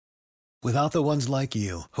Without the ones like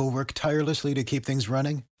you, who work tirelessly to keep things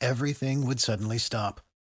running, everything would suddenly stop.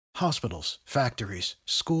 Hospitals, factories,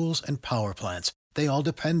 schools, and power plants, they all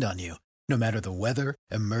depend on you. No matter the weather,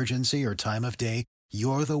 emergency, or time of day,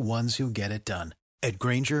 you're the ones who get it done. At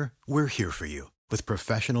Grainger, we're here for you with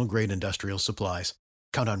professional-grade industrial supplies.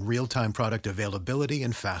 Count on real-time product availability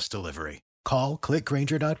and fast delivery. Call, click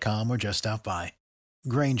Grainger.com, or just stop by.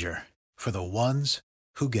 Grainger, for the ones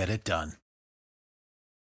who get it done.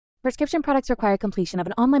 Prescription products require completion of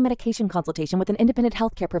an online medication consultation with an independent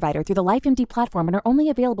healthcare provider through the LifeMD platform and are only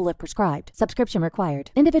available if prescribed. Subscription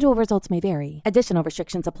required. Individual results may vary. Additional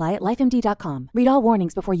restrictions apply at lifemd.com. Read all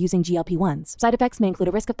warnings before using GLP-1s. Side effects may include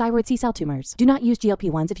a risk of thyroid C-cell tumors. Do not use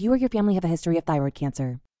GLP-1s if you or your family have a history of thyroid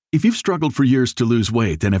cancer. If you've struggled for years to lose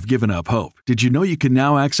weight and have given up hope, did you know you can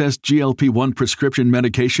now access GLP-1 prescription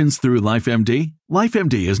medications through LifeMD?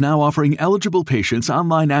 LifeMD is now offering eligible patients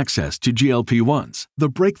online access to GLP-1s, the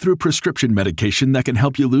breakthrough prescription medication that can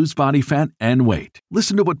help you lose body fat and weight.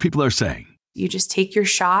 Listen to what people are saying. You just take your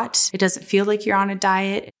shot. It doesn't feel like you're on a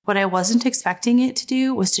diet. What I wasn't expecting it to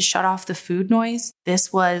do was to shut off the food noise.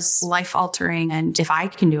 This was life-altering, and if I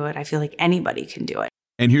can do it, I feel like anybody can do it.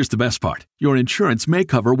 And here's the best part. Your insurance may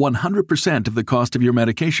cover 100% of the cost of your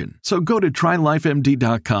medication. So go to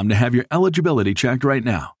trylifemd.com to have your eligibility checked right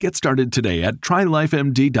now. Get started today at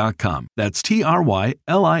trylifemd.com. That's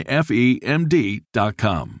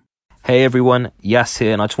trylifemd.com. Hey everyone, Yas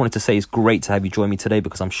here, and I just wanted to say it's great to have you join me today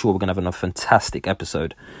because I'm sure we're going to have another fantastic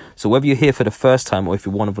episode. So whether you're here for the first time or if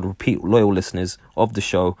you're one of the repeat loyal listeners of the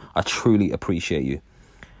show, I truly appreciate you.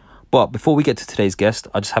 But before we get to today's guest,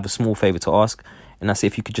 I just have a small favor to ask. And that's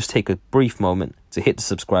if you could just take a brief moment to hit the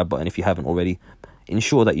subscribe button if you haven't already.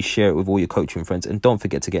 Ensure that you share it with all your coaching friends. And don't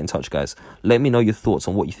forget to get in touch, guys. Let me know your thoughts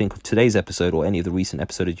on what you think of today's episode or any of the recent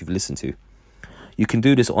episodes you've listened to. You can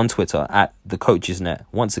do this on Twitter at TheCoachesNet.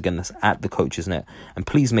 Once again, that's at TheCoachesNet. And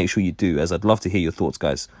please make sure you do, as I'd love to hear your thoughts,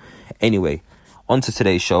 guys. Anyway, on to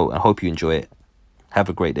today's show, and I hope you enjoy it. Have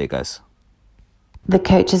a great day, guys. The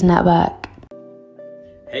Coaches Network.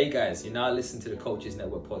 Hey, guys. You're now listening to the Coaches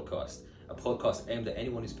Network podcast. A podcast aimed at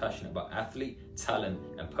anyone who's passionate about athlete, talent,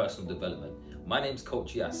 and personal development. My name's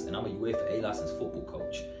Coach Yas, and I'm a UEFA A licensed football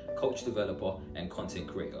coach, coach developer, and content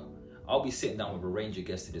creator. I'll be sitting down with a range of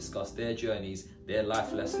guests to discuss their journeys, their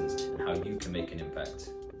life lessons, and how you can make an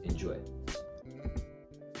impact. Enjoy.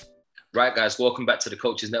 Right, guys, welcome back to the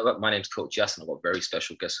Coaches Network. My name's Coach Yas, and I've got a very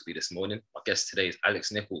special guest with me this morning. My guest today is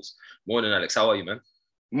Alex Nichols. Morning, Alex. How are you, man?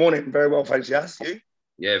 Morning. Very well, thanks, Yas. You?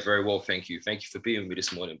 Yeah, very well, thank you. Thank you for being with me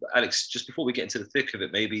this morning. But Alex, just before we get into the thick of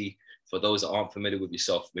it, maybe for those that aren't familiar with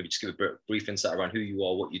yourself, maybe just give a brief insight around who you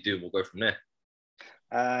are, what you do, and we'll go from there.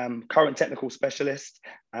 Current technical specialist,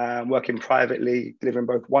 working privately, delivering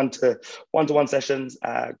both one-to-one sessions,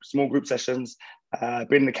 small group sessions. Been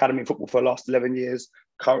in academy in football for the last 11 years.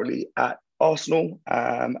 Currently at Arsenal,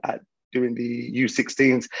 at doing the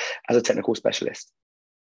U16s as a technical specialist.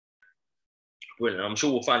 Brilliant. I'm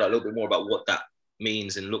sure we'll find out a little bit more about what that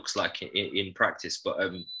means and looks like in practice, but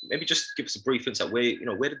maybe just give us a brief insight.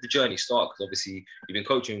 Where did the journey start? Because obviously you've been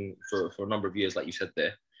coaching for a number of years, like you said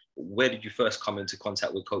there. Where did you first come into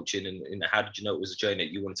contact with coaching, and how did you know it was a journey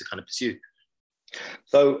that you wanted to kind of pursue?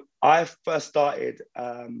 So I first started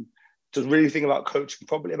to really think about coaching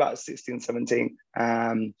probably about 16, 17.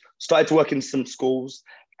 Started to work in some schools,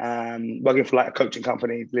 working for like a coaching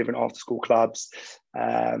company, delivering after school clubs.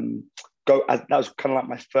 That was kind of like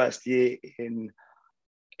my first year in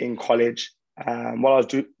college. While I was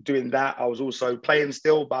doing that, I was also playing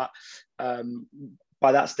still, but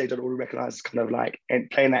by that stage, I'd already recognized kind of like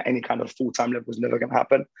playing at any kind of full-time level was never going to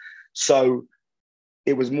happen. So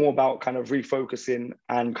it was more about kind of refocusing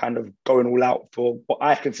and kind of going all out for what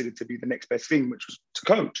I considered to be the next best thing, which was to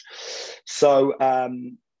coach. So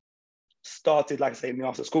started, like I say, in the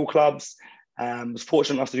after school clubs. Was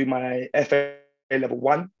fortunate enough to do my FA level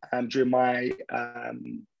 1 during my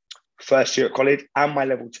first year at college, and my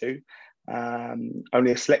level 2.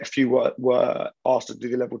 Only a select few were asked to do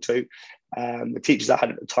the level 2. The teachers I had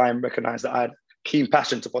at the time recognised that I had keen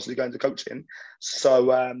passion to possibly go into coaching. So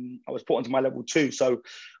I was put onto my level 2. So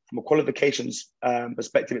from a qualifications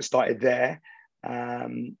perspective, it started there.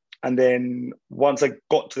 And then once I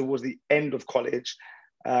got towards the end of college,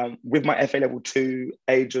 with my FA level 2,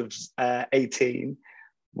 age of 18,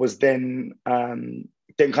 was then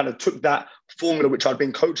kind of took that formula which I'd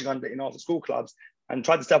been coaching under in after school clubs and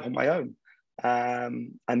tried to step on my own.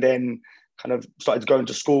 And then kind of started to go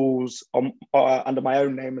into schools under my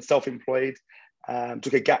own name as self-employed.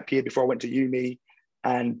 Took a gap year before I went to uni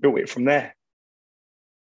and built it from there.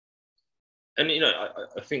 And,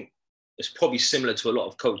 I think it's probably similar to a lot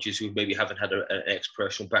of coaches who maybe haven't had an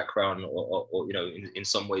ex-professional background or you know, in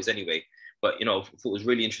some ways anyway. But, you know, I thought it was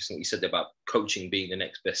really interesting what you said about coaching being the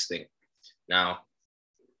next best thing. Now,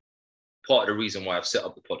 part of the reason why I've set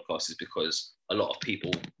up the podcast is because a lot of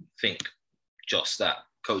people think just that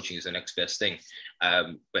coaching is the next best thing.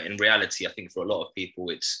 But in reality, I think for a lot of people,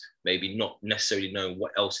 it's maybe not necessarily knowing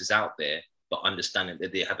what else is out there, but understanding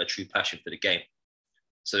that they have a true passion for the game.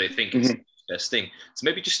 So they think it's the best thing. So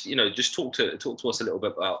maybe just, you know, just talk to us a little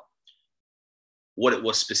bit about what it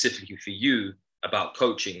was specifically for you about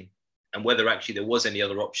coaching and whether actually there was any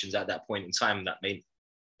other options at that point in time that made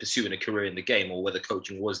pursuing a career in the game, or whether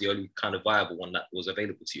coaching was the only kind of viable one that was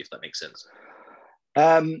available to you, if that makes sense.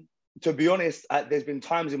 To be honest, there's been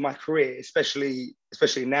times in my career, especially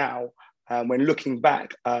now, when looking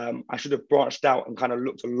back, I should have branched out and kind of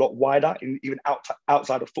looked a lot wider, even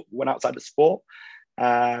outside of football and outside of sport.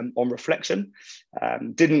 On reflection,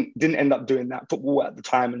 didn't end up doing that. Football at the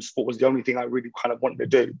time and sport was the only thing I really kind of wanted to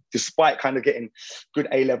do, despite kind of getting good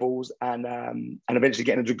A levels and eventually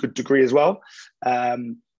getting a good degree as well.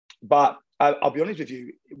 But I'll be honest with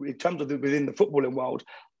you, in terms of within the footballing world,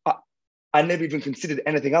 I never even considered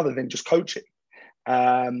anything other than just coaching.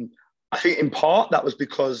 I think in part that was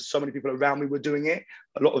because so many people around me were doing it.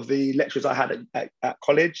 A lot of the lecturers I had at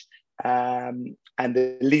college and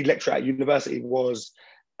the lead lecturer at university was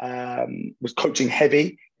coaching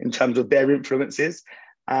heavy in terms of their influences.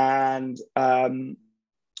 And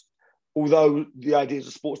although the ideas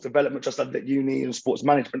of sports development, just like at uni and sports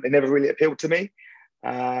management, they never really appealed to me.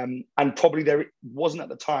 And probably there wasn't at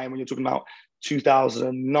the time, when you're talking about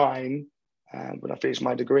 2009, when I finished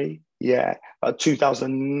my degree,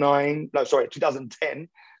 2010,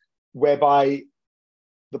 whereby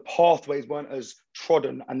the pathways weren't as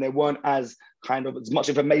trodden and there weren't as much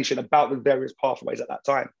information about the various pathways at that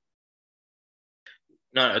time.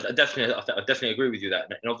 No, I definitely agree with you that.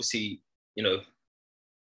 And obviously, you know,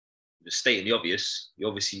 stating the obvious, you're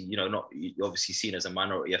obviously seen as a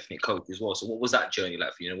minority ethnic coach as well. So what was that journey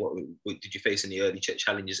like for you? You know, what did you face any early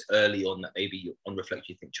challenges early on that maybe on reflection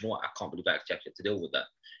you think, do you know what, I can't believe I actually had to deal with that?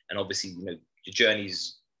 And obviously, you know, your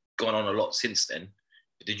journey's gone on a lot since then.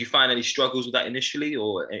 Did you find any struggles with that initially,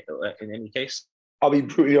 or in any case? I'll be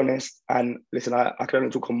brutally honest, and listen, I can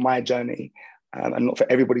only talk on my journey and not for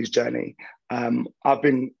everybody's journey. I've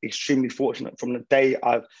been extremely fortunate from the day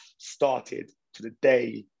I've started to the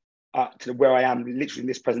day to where I am, literally in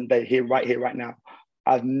this present day, right here, right now.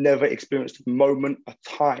 I've never experienced a moment, a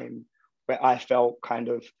time where I felt kind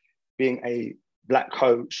of being a Black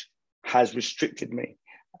coach has restricted me.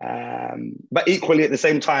 But equally at the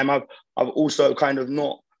same time, I've also kind of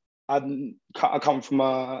I come from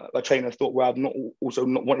a train of thought where I've not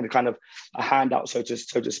wanting to kind of a handout, so to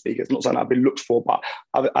speak. It's not something I've been looked for, but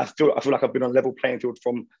I feel like I've been on a level playing field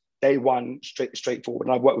from day one, straightforward.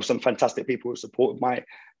 And I've worked with some fantastic people who supported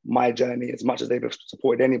my journey as much as they've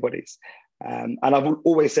supported anybody's. And I've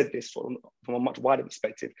always said this from a much wider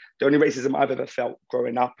perspective. The only racism I've ever felt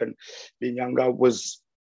growing up and being younger was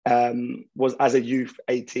as a youth,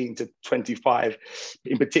 18 to 25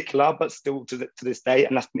 in particular, but still to this day,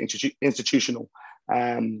 and that's been institutional,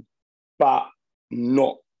 but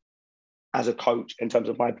not as a coach in terms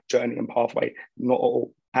of my journey and pathway, not at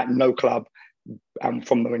all, at no club, and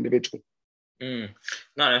from no individual. No,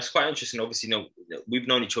 that's quite interesting. Obviously, you know, we've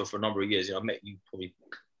known each other for a number of years. You know, I met you probably,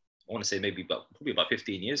 I want to say probably about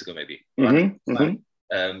 15 years ago, maybe. Right?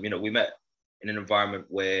 You know, we met in an environment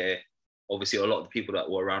where obviously a lot of the people that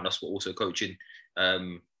were around us were also coaching.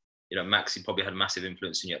 You know, Maxi probably had a massive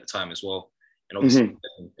influence on you at the time as well. And obviously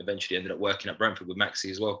eventually ended up working at Brentford with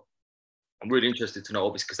Maxi as well. I'm really interested to know,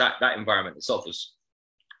 obviously, because that environment itself was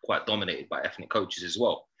quite dominated by ethnic coaches as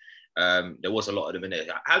well. There was a lot of them in there.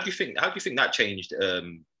 How do you think that changed?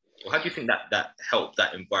 Or how do you think that helped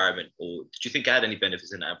that environment? Or did you think it had any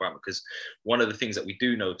benefits in that environment? Because one of the things that we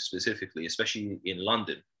do know specifically, especially in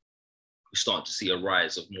London, we're starting to see a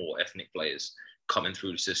rise of more ethnic players coming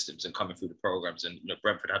through the systems and coming through the programs. And, you know,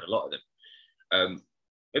 Brentford had a lot of them.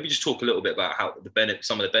 Maybe just talk a little bit about how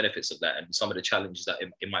some of the benefits of that and some of the challenges that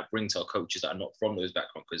it might bring to our coaches that are not from those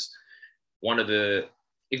backgrounds. Because one of the,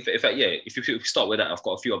 if you start with that, I've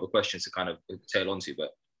got a few other questions to kind of tail onto.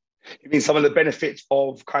 But you mean some of the benefits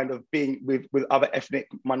of kind of being with other ethnic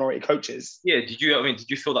minority coaches? Yeah. Did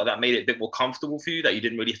you feel that made it a bit more comfortable for you, that you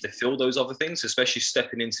didn't really have to feel those other things, especially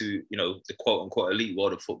stepping into, you know, the quote unquote elite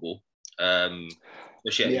world of football,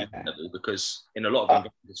 especially at youth level? Because in a lot of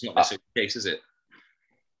environments, it's not necessarily the case, is it?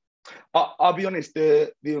 I'll be honest,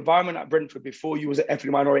 the environment at Brentford, before you was an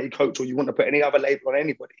ethnic minority coach or you want to put any other label on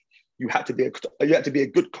anybody, you had to be a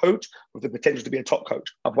good coach with the potential to be a top coach.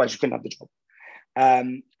 Otherwise, you couldn't have the job.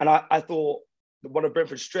 And I thought that one of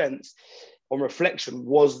Brentford's strengths on reflection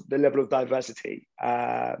was the level of diversity.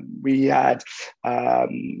 We had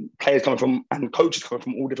players coming from and coaches coming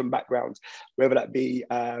from all different backgrounds, whether that be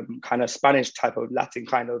kind of Spanish type of Latin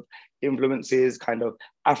kind of influences, kind of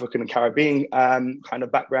African and Caribbean kind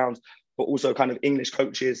of backgrounds, but also kind of English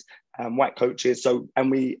coaches, white coaches. So,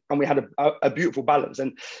 and we had a beautiful balance.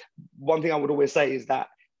 And one thing I would always say is that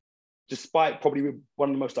despite probably one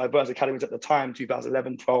of the most diverse academies at the time,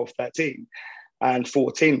 2011, 12, 13, and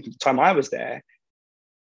 14, the time I was there,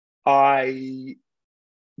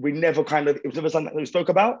 we never kind of, it was never something that we spoke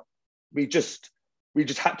about. We just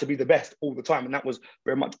had to be the best all the time. And that was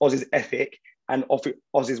very much Oz's ethic and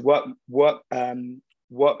Oz's work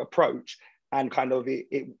approach. And kind of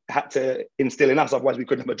it had to instill in us, otherwise we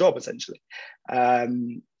couldn't have a job, essentially.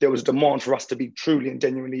 There was a demand for us to be truly and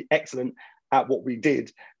genuinely excellent at what we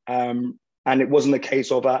did. And it wasn't a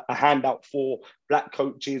case of a handout for Black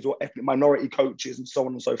coaches or ethnic minority coaches and so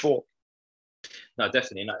on and so forth. No,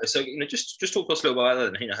 definitely. No. So, just talk to us a little bit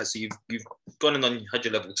about that. So you've gone and on, had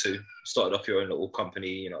your level 2, started off your own little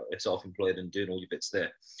company, self-employed and doing all your bits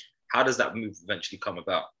there. How does that move eventually come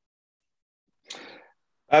about?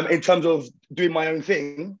 In terms of doing my own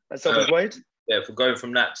thing, self-employed? Yeah, for going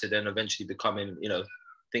from that to then eventually becoming,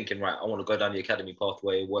 thinking, right, I want to go down the academy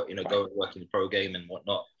pathway, work, go and work in the pro game and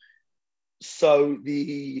whatnot. So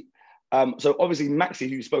so obviously Maxi,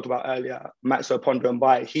 who you spoke about earlier, Maxo Pondo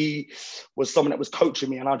Mbai, he was someone that was coaching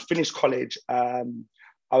me, and I'd finished college. I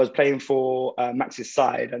was playing for Maxi's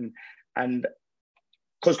side, and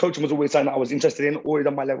because coaching was always something that I was interested in, already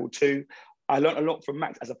done my level 2. I learned a lot from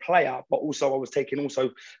Max as a player, but also I was taking also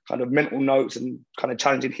kind of mental notes and kind of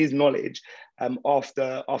challenging his knowledge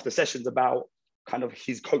after sessions about kind of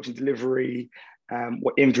his coaching delivery,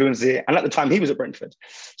 what influenced it. And at the time he was at Brentford.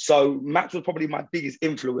 So Max was probably my biggest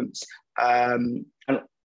influence. And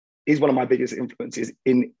he's one of my biggest influences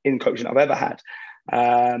in coaching I've ever had.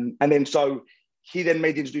 And then so he then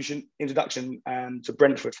made the introduction to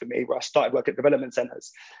Brentford for me, where I started working at development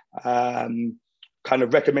centres. Kind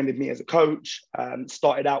of recommended me as a coach.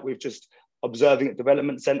 Started out with just observing at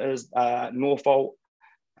development centres, Norfolk,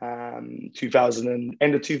 end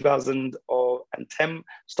of 2010,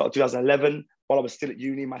 start of 2011, while I was still at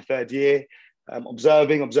uni, my 3rd year,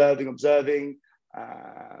 observing,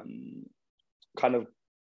 kind of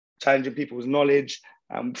challenging people's knowledge.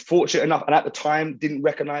 Fortunate enough, and at the time didn't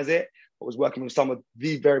recognise it, but was working with some of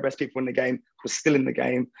the very best people in the game, was still in the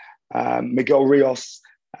game. Miguel Rios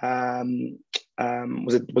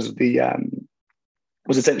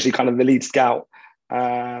was essentially kind of the lead scout.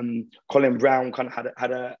 Colin Brown kind of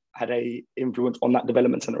had a influence on that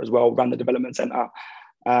development centre as well, ran the development centre.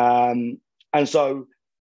 And so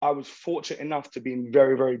I was fortunate enough to be in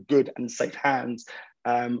very, very good and safe hands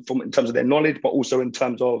in terms of their knowledge, but also in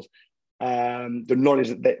terms of the knowledge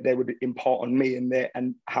that they would impart on me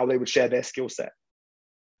and how they would share their skill set.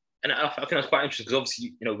 And I think that's quite interesting because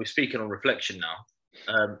obviously, we're speaking on reflection now.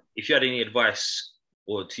 If you had any advice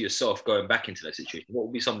or to yourself going back into that situation, what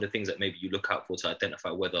would be some of the things that maybe you look out for to identify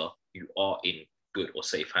whether you are in good or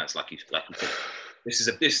safe hands, like you said? This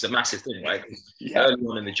is a massive thing, right? Yeah. Early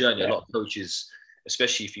on in the journey, a lot of coaches,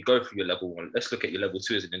 especially if you go through your level 1, let's look at your level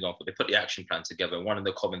 2 as an example. They put the action plan together. And one of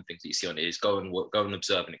the common things that you see on it is go and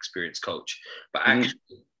observe an experienced coach. But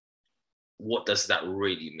actually, what does that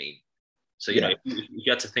really mean? So, if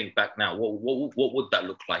you had to think back now, what would that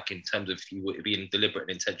look like in terms of if you were being deliberate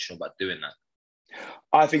and intentional about doing that?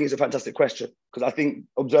 I think it's a fantastic question, because I think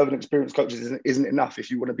observing experienced coaches isn't enough if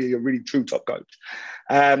you want to be a really true top coach.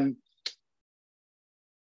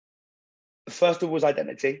 First of all is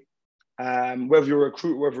identity. Whether you're a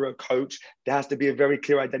recruiter, whether you're a coach, there has to be a very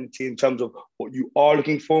clear identity in terms of what you are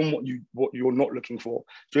looking for and what you're not looking for.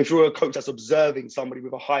 So if you're a coach that's observing somebody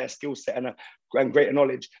with a higher skill set and greater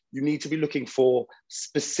knowledge, you need to be looking for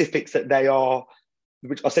specifics that they are,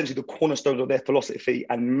 which are essentially the cornerstones of their philosophy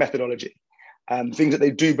and methodology. Things that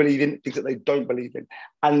they do believe in, things that they don't believe in,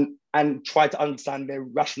 and try to understand their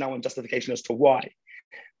rationale and justification as to why.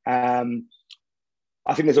 I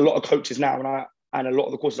think there's a lot of coaches now, and a lot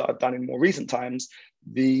of the courses that I've done in more recent times,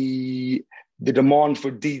 the demand for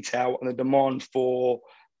detail and the demand for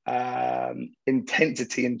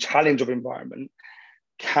intensity and challenge of environment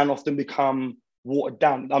can often become watered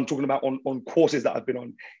down. I'm talking about on courses that I've been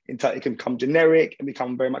on. It can become generic and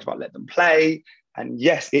become very much about let them play. And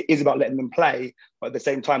yes, it is about letting them play, but at the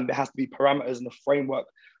same time, there has to be parameters and a framework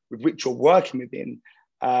with which you're working within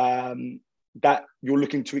that you're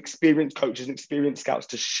looking to experienced coaches and experienced scouts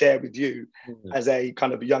to share with you as a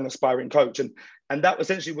kind of young aspiring coach. And that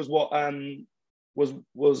essentially was what was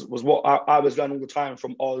what I was learning all the time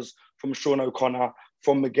from Oz, from Sean O'Connor,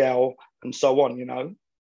 from Miguel, and so on. And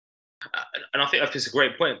I think that's a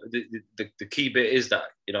great point. The key bit is that,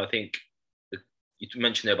 I think you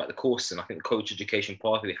mentioned there about the courses, and I think the coach education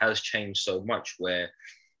pathway has changed so much, where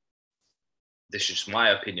this is just my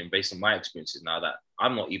opinion based on my experiences now, that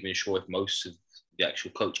I'm not even sure if most of the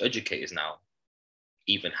actual coach educators now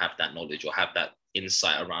even have that knowledge or have that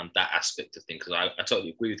insight around that aspect of things. Because I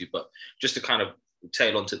totally agree with you, but just to kind of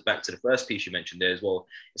tail on back to the first piece you mentioned there as well,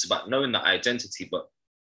 it's about knowing that identity. But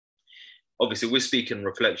obviously we're speaking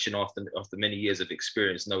reflection after many years of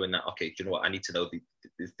experience, knowing that, okay, do you know what, I need to know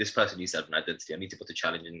this person needs to have an identity. I need to put a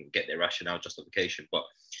challenge and get their rationale justification. But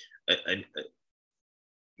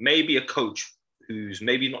maybe a coach who's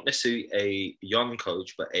maybe not necessarily a young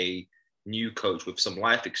coach, but a new coach with some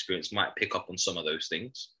life experience might pick up on some of those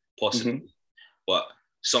things, possibly. Mm-hmm. But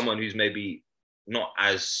someone who's maybe not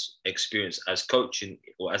as experienced as coaching,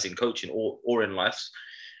 or as in coaching or in life,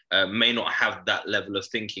 may not have that level of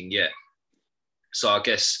thinking yet. So I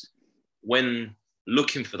guess when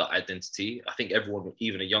looking for that identity, I think everyone,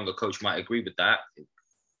 even a younger coach, might agree with that.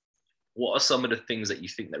 What are some of the things that you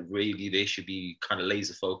think that really they should be kind of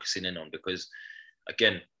laser focusing in on? Because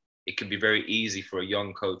again, it can be very easy for a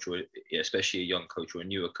young coach, or especially a young coach or a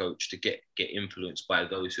newer coach, to get influenced by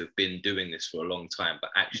those who have been doing this for a long time.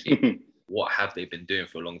 But actually, what have they been doing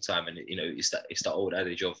for a long time? And it's that old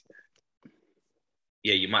adage of,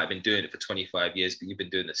 yeah, you might have been doing it for 25 years, but you've been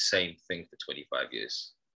doing the same thing for 25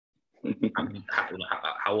 years.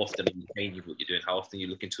 How often are you changing what you're doing? How often are you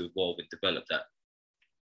looking to evolve and develop that?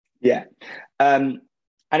 Yeah. And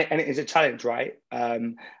it is a challenge, right?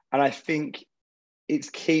 And I think it's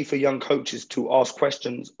key for young coaches to ask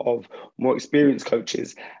questions of more experienced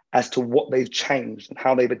coaches as to what they've changed and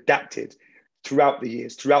how they've adapted throughout the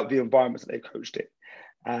years, throughout the environments that they've coached in.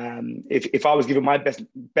 If I was given my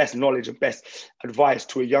best knowledge and best advice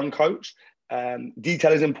to a young coach,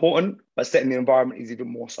 detail is important, but setting the environment is even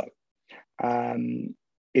more so.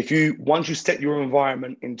 Once you set your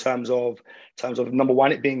environment in terms of number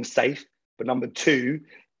one, it being safe, but number two,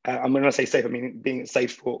 I'm going to say safe, I mean being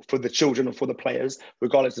safe for the children or for the players,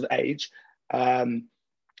 regardless of age,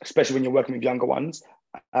 especially when you're working with younger ones.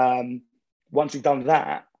 Once you've done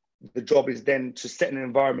that, the job is then to set an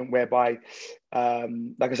environment whereby,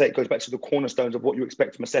 like I say, it goes back to the cornerstones of what you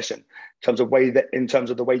expect from a session, in terms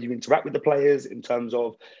of the way you interact with the players, in terms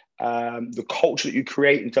of the culture that you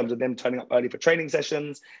create, in terms of them turning up early for training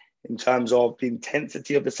sessions, in terms of the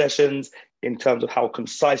intensity of the sessions, in terms of how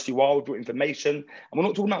concise you are with your information. And we're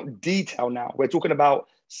not talking about detail now. We're talking about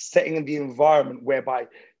setting the environment whereby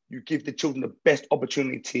you give the children the best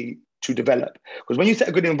opportunity to develop. Because when you set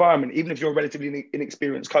a good environment, even if you're a relatively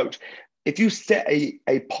inexperienced coach, if you set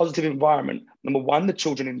a positive environment, number one, the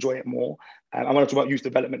children enjoy it more. And I want to talk about youth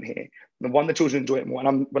development here. Number one, the children enjoy it more.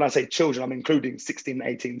 And when I say children, I'm including 16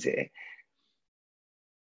 and 18s here.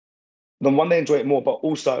 Number one, they enjoy it more, but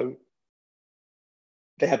also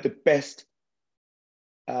they have the best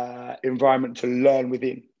environment to learn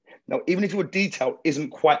within. Now, even if your detail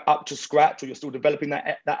isn't quite up to scratch, or you're still developing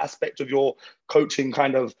that aspect of your coaching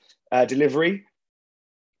kind of delivery,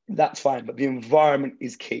 that's fine. But the environment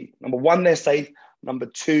is key. Number one, they're safe. Number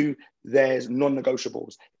two, there's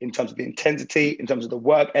non-negotiables in terms of the intensity, in terms of the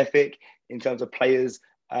work ethic, in terms of players.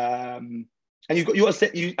 And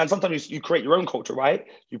and sometimes you create your own culture, right?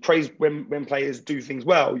 You praise when players do things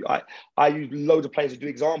well. I use loads of players to do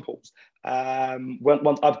examples.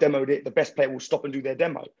 Once I've demoed it, the best player will stop and do their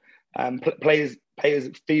demo. Players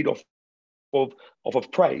feed off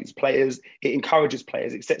of praise. It encourages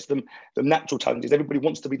players. It sets them the natural challenges. Everybody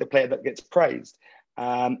wants to be the player that gets praised.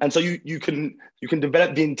 And so you can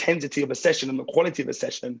develop the intensity of a session and the quality of a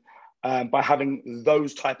session by having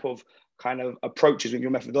those type of kind of approaches with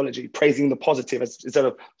your methodology, praising the positive instead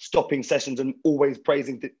of stopping sessions and always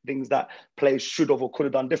praising things that players should have or could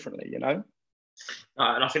have done differently, And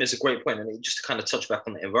I think it's a great point. And just to kind of touch back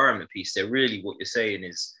on the environment piece there, really what you're saying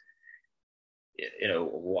is,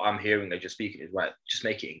 what I'm hearing as you're speaking is, right, just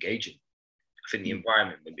make it engaging. I think the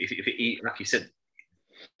environment, if it, like you said,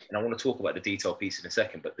 and I want to talk about the detail piece in a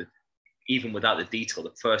second, but even without the detail,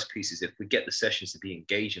 the first piece is if we get the sessions to be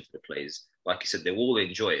engaging for the players, like you said, they will all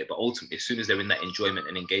enjoy it. But ultimately, as soon as they're in that enjoyment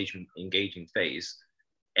and engaging phase,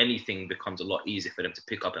 anything becomes a lot easier for them to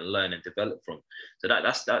pick up and learn and develop from. So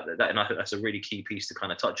that's and I think that's a really key piece to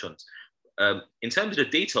kind of touch on. In terms of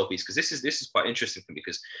the detail piece, because this is quite interesting for me,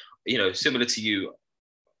 because similar to you,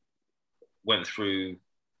 went through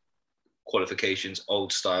qualifications,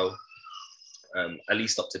 old style, at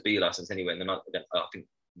least up to B license anyway, and then I think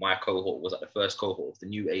my cohort was like the first cohort of the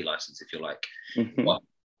new A license, if you like. Mm-hmm. But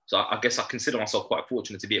So I guess I consider myself quite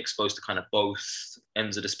fortunate to be exposed to kind of both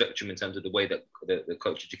ends of the spectrum in terms of the way that the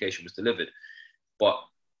coach education was delivered. But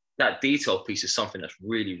that detail piece is something that's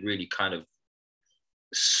really, really kind of,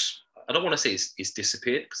 I don't want to say it's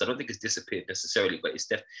disappeared, because I don't think it's disappeared necessarily, but it's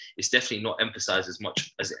definitely not emphasized as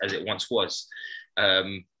much as it once was.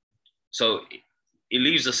 So it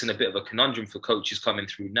leaves us in a bit of a conundrum for coaches coming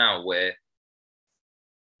through now, where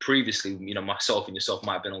previously, myself and yourself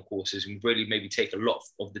might have been on courses and really maybe take a lot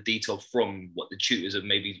of the detail from what the tutors have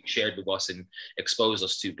maybe shared with us and exposed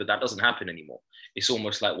us to, but that doesn't happen anymore. It's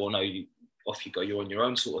almost like, well, no, off you go, you're on your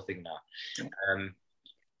own sort of thing now. Yeah.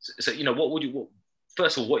 So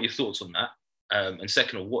first of all, what are your thoughts on that? And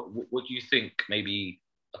second of all, what do you think maybe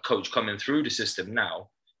a coach coming through the system now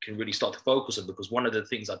can really start to focus on? Because one of the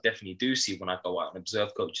things I definitely do see when I go out and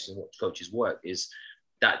observe coaches and watch coaches work is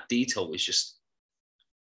that detail is just,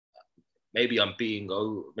 maybe I'm being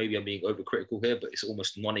overcritical here, but it's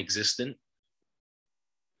almost non-existent.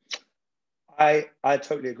 I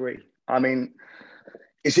totally agree. I mean,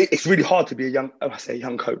 it's really hard to be a young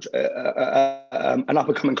coach, an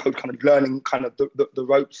up-and-coming coach, kind of learning kind of the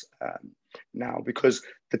ropes now, because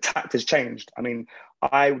the tact has changed. I mean,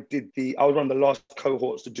 I was one of the last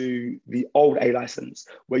cohorts to do the old A license,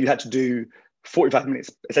 where you had to do 45 minutes,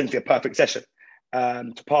 essentially a perfect session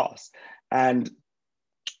to pass. And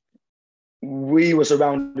we were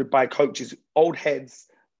surrounded by coaches, old heads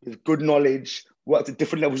with good knowledge, worked at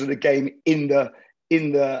different levels of the game in the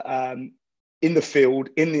field,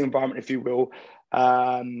 in the environment, if you will,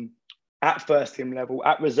 at first team level,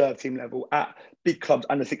 at reserve team level, at big clubs,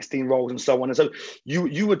 under 16 roles, and so on. And so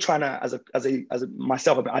you were trying to, as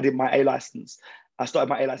myself, I did my A license. I started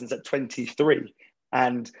my A license at 23,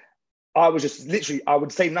 and I was just literally, I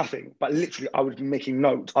would say nothing, but literally I would be making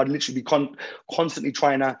notes. I'd literally be constantly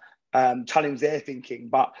trying to challenge their thinking,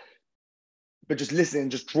 but just listening,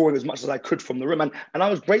 just drawing as much as I could from the room. And I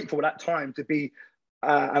was grateful at that time to be,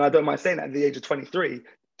 and I don't mind saying that, at the age of 23,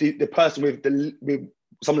 the person with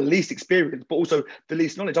some of the least experience, but also the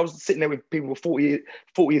least knowledge. I was sitting there with people with 40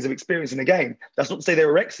 years of experience in the game. That's not to say they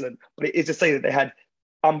were excellent, but it is to say that they had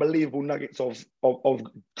unbelievable nuggets of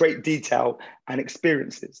great detail and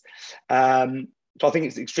experiences. So I think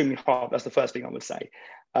it's extremely hard. That's the first thing I would say.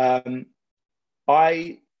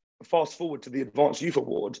 I fast forward to the Advanced Youth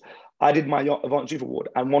Award. I did my Advanced Youth Award,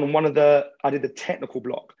 and I did the technical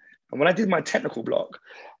block. And when I did my technical block,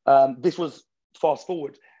 this was fast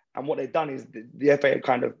forward. And what they've done is the FA had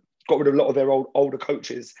kind of got rid of a lot of their older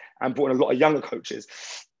coaches and brought in a lot of younger coaches,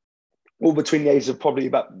 all between the ages of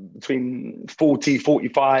probably between 40,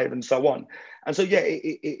 45 and so on. And so, yeah,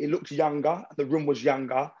 it looked younger. The room was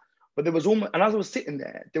younger, but there was almost, and as I was sitting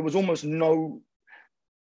there, there was almost no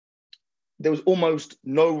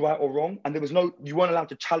right or wrong. And you weren't allowed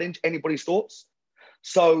to challenge anybody's thoughts.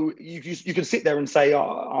 So you can sit there and say,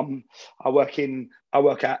 I work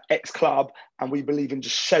at X club and we believe in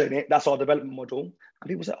just shelling it. That's our development model. And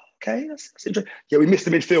people say, okay, that's interesting. Yeah, we missed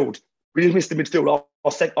the midfield. We just missed the midfield.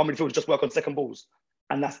 Our midfielders just work on second balls,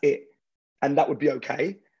 and that's it. And that would be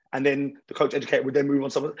okay. And then the coach educator would then move on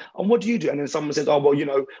someone. And what do you do? And then someone says, oh, well,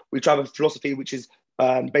 we try to have a philosophy which is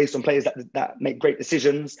based on players that make great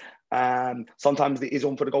decisions. Sometimes it is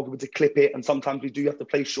on for the goalkeeper to clip it, and sometimes we do have to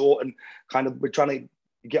play short, and kind of we're trying to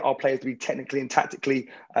get our players to be technically and tactically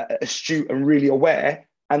astute and really aware.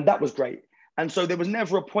 And that was great. And so there was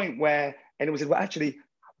never a point where anyone said, well, actually,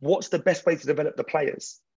 what's the best way to develop the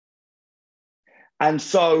players? And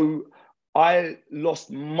so I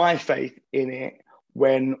lost my faith in it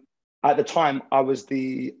when, at the time, I was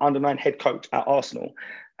the under-9 head coach at Arsenal.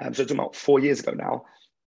 So it's about 4 years ago now.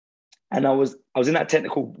 And I was in that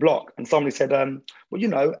technical block, and somebody said,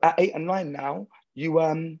 well, at 8 and 9 now,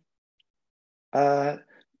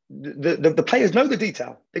 the players know the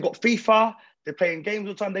detail. They got FIFA, they're playing games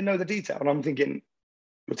all the time, they know the detail. And I'm thinking,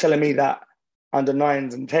 you're telling me that under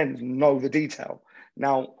 9s and 10s know the detail.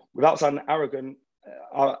 Now, without sounding arrogant,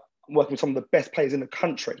 I'm working with some of the best players in the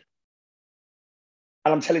country.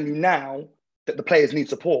 And I'm telling you now that the players need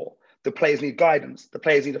support. The players need guidance. The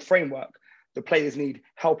players need a framework. The players need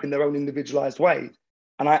help in their own individualized way.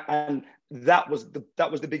 And that was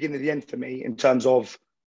the beginning of the end for me, in terms of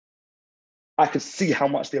I could see how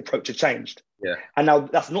much the approach had changed. Yeah. And now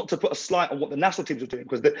that's not to put a slight on what the national teams were doing,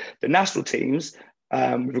 because the national teams,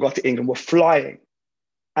 with regard to England, were flying,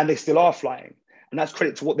 and they still are flying. And that's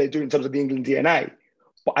credit to what they're doing in terms of the England DNA.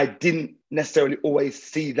 But I didn't necessarily always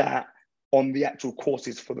see that on the actual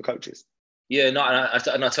courses for the coaches. Yeah, no,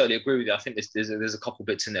 and I totally agree with you. I think there's a couple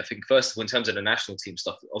bits in there. I think, first of all, in terms of the national team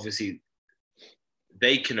stuff, obviously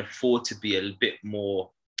they can afford to be a bit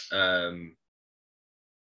more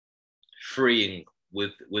freeing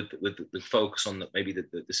with the focus on maybe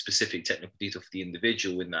the specific technical detail for the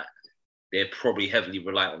individual, in that they're probably heavily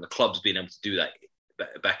reliant on the clubs being able to do that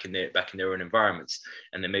back in their own environments,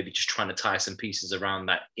 and then maybe just trying to tie some pieces around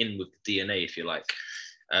that in with the DNA, if you like.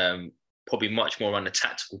 Probably much more on the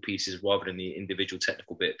tactical pieces rather than the individual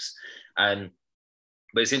technical bits. But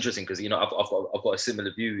it's interesting because, you know, I've got a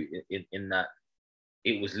similar view in that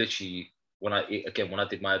it was literally when I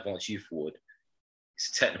did my advanced youth forward, it's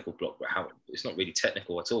a technical block, but it's not really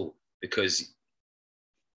technical at all, because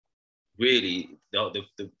really the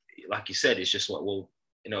like you said, it's just like, well,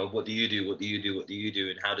 you know, what do you do? What do you do? What do you do?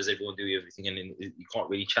 And how does everyone do everything? And then you can't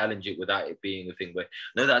really challenge it without it being a thing where,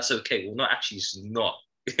 no, that's okay. Well, no, actually, it's not.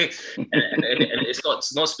 and it's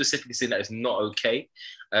not specifically saying that it's not okay.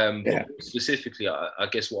 But specifically, I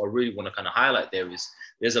guess what I really want to kind of highlight there is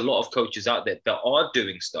there's a lot of coaches out there that are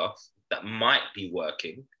doing stuff that might be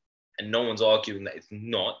working, and no one's arguing that it's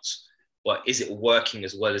not. But is it working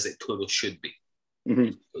as well as it could or should be?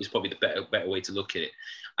 Mm-hmm. It's probably the better way to look at it.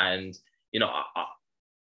 And, you know,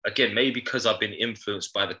 again, maybe because I've been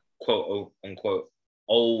influenced by the quote unquote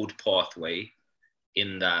old pathway,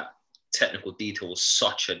 in that technical detail was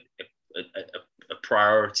such a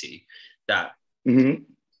priority that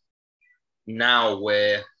now,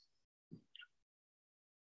 where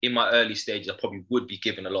in my early stages I probably would be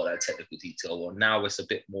given a lot of that technical detail, or now it's a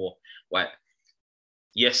bit more like,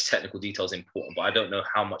 yes, technical detail is important, but I don't know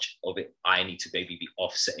how much of it I need to maybe be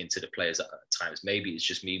offsetting to the players at times. Maybe it's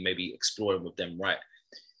just me maybe exploring with them, right,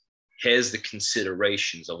 here's the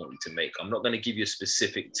considerations I want you to make. I'm not going to give you a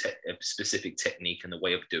specific technique and the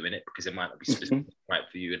way of doing it, because it might not be specific right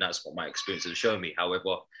for you, and that's what my experience has shown me.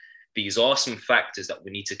 However, these are some factors that we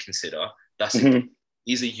need to consider.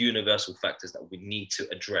 These are universal factors that we need to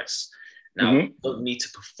address. Now, you don't need to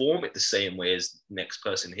perform it the same way as the next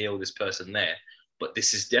person here or this person there, but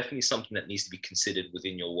this is definitely something that needs to be considered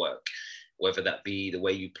within your work, whether that be the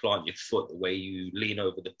way you plant your foot, the way you lean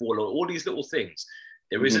over the ball, or all these little things.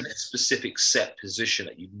 There isn't a specific set position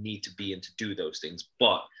that you need to be in to do those things,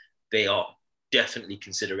 but they are definitely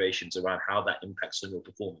considerations around how that impacts on your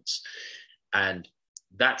performance. And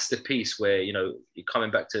that's the piece where, you know,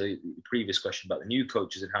 coming back to the previous question about the new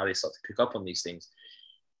coaches and how they start to pick up on these things,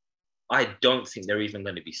 I don't think they're even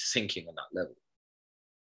going to be thinking on that level.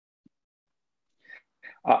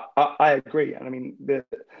 I agree. And I mean,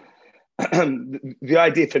 the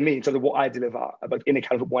idea for me in terms of what I deliver, about in a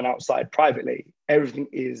kind of one outside privately, everything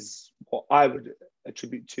is what I would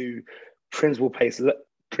attribute to principle-based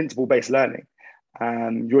learning.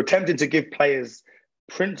 You're attempting to give players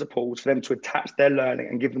principles for them to attach their learning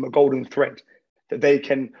and give them a golden thread that they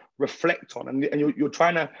can reflect on. And you're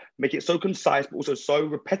trying to make it so concise, but also so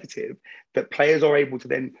repetitive that players are able to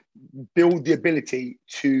then build the ability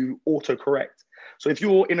to autocorrect. So if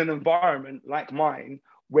you're in an environment like mine,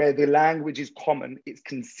 where the language is common, it's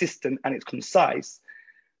consistent and it's concise,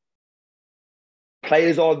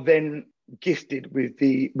 players are then gifted with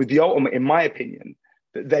the ultimate, in my opinion,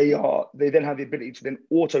 that they then have the ability to then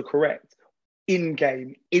autocorrect in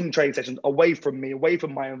game, in training sessions, away from me, away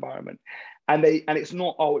from my environment. And it's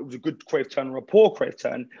not, oh, it was a good creative turn or a poor creative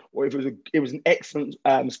turn, or if it was an excellent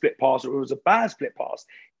split pass, or it was a bad split pass.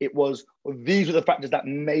 It was, well, these are the factors that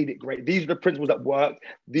made it great. These are the principles that worked.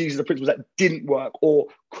 These are the principles that didn't work, or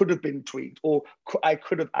could have been tweaked, or I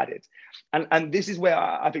could have added. And this is where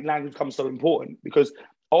I think language becomes so important, because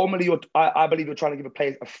ultimately, I believe you're trying to give a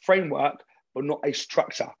player a framework, but not a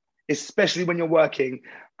structure, especially when you're working.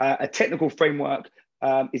 A technical framework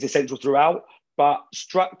is essential throughout, but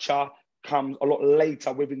structure comes a lot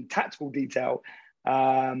later within tactical detail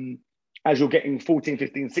as you're getting 14,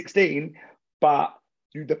 15, 16. But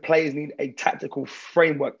the players need a tactical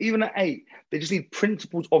framework. Even at 8, they just need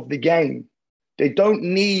principles of the game. They don't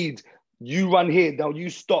need, you run here, now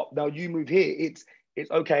you stop, now you move here.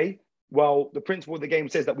 It's okay. Well, the principle of the game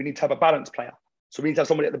says that we need to have a balanced player. So we need to have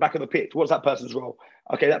somebody at the back of the pitch. What's that person's role?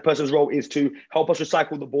 Okay, that person's role is to help us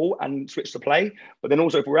recycle the ball and switch the play. But then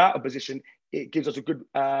also, if we're out of position, it gives us a good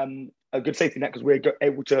safety net, because we're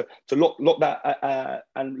able to lock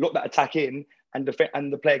that attack in and defend,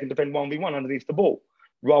 and the player can defend 1v1 underneath the ball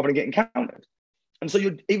rather than getting countered. And so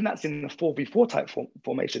even that's in the 4v4 type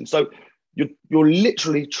formation. So you're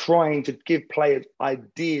literally trying to give players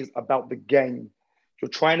ideas about the game. You're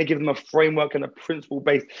trying to give them a framework and a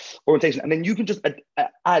principle-based orientation. And then you can just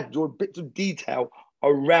add your bits of detail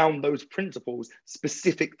around those principles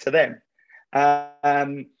specific to them.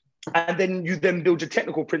 And then you then build your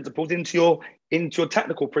technical principles into your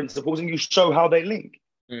technical principles, and you show how they link.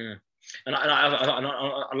 And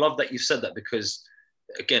I love that you said that, because,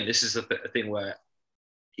 again, this is a thing where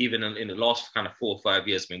even in the last kind of 4 or 5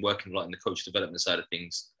 years, I've been working a lot in the coach development side of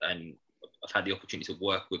things, and I've had the opportunity to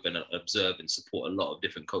work with and observe and support a lot of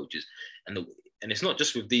different coaches. And it's not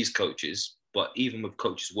just with these coaches, but even with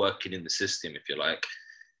coaches working in the system, if you like,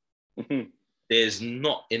 there's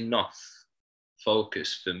not enough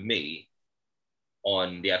focus for me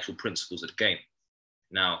on the actual principles of the game.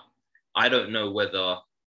 Now, I don't know whether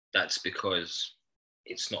that's because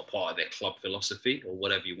it's not part of their club philosophy or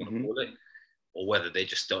whatever you want to call it, or whether they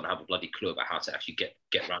just don't have a bloody clue about how to actually get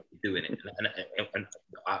around to doing it. And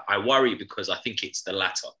I worry because I think it's the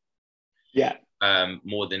latter. Yeah.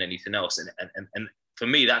 More than anything else. And for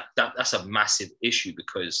me, that's a massive issue,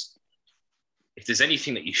 because if there's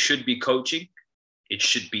anything that you should be coaching, it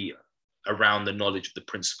should be around the knowledge of the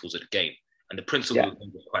principles of the game. And the principle of the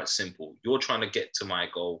game is quite simple. You're trying to get to my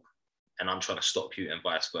goal and I'm trying to stop you, and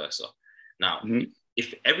vice versa. Now,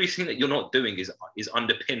 if everything that you're not doing is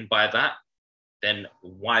underpinned by that, then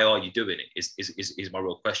why are you doing it is my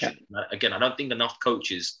real question. Yeah. Again, I don't think enough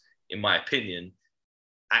coaches, in my opinion,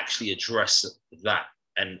 actually address that.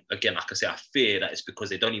 And again, like I say, I fear that it's because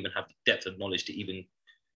they don't even have the depth of knowledge to even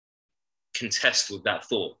contest with that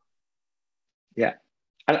thought. Yeah.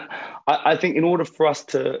 And I think in order for us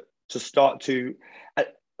to start to,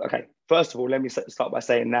 okay, first of all, let me start by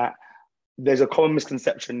saying that there's a common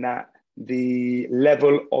misconception that the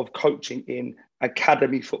level of coaching in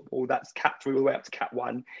academy football, that's Cat 3 all the way up to Cat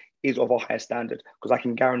 1, is of a higher standard, because I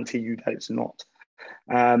can guarantee you that it's not.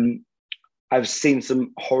 I've seen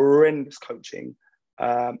some horrendous coaching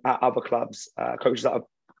at other clubs, coaches that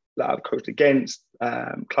I've coached against,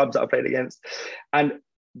 clubs that I've played against. And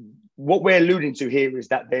what we're alluding to here is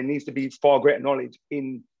that there needs to be far greater knowledge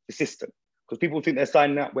in the system, because people think they're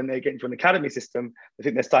signing up when they get into an academy system. They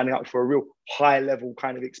think they're signing up for a real high level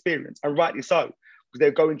kind of experience, and rightly so, because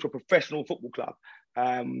they're going to a professional football club,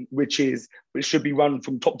 which should be run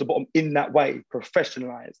from top to bottom in that way,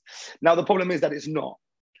 professionalized. Now, the problem is that it's not.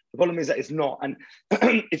 And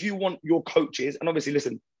if you want your coaches, and obviously,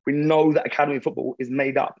 listen, we know that academy football is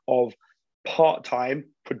made up of part-time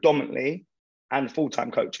predominantly and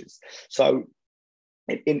full-time coaches. So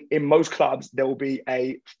in most clubs, there will be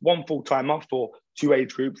one full-timer for 2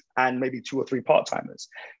 age groups and maybe 2 or 3 part-timers.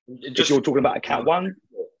 If you're talking about a Cat 1.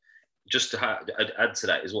 Just to add to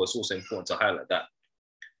that as well, it's also important to highlight that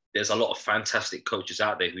there's a lot of fantastic coaches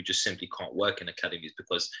out there who just simply can't work in academies,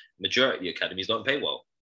 because majority of academies don't pay well.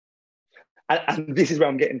 And this is where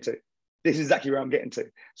I'm getting to. This is exactly where I'm getting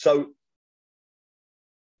to. So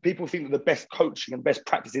people think that the best coaching and best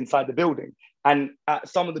practice inside the building. And at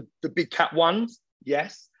some of the big Cat 1s,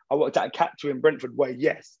 yes. I worked at a Cat 2 in Brentford where,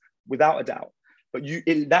 yes, without a doubt. But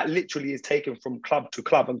that literally is taken from club to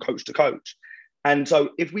club and coach to coach. And so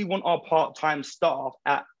if we want our part-time staff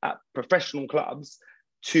at professional clubs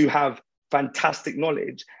to have fantastic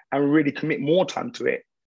knowledge and really commit more time to it,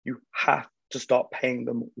 you have to start paying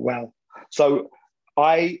them well. So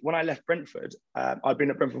when I left Brentford, I'd been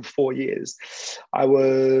at Brentford for 4 years. I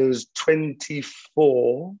was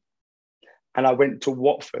 24 and I went to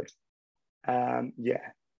Watford.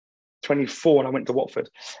 24 and I went to Watford.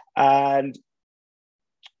 And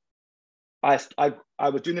I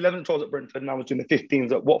was doing the 11 and 12s at Brentford, and I was doing the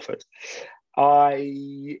 15s at Watford.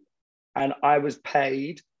 I was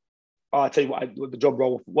paid, I'll tell you what the job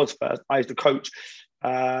role was first. I used to coach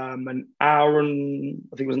an hour and,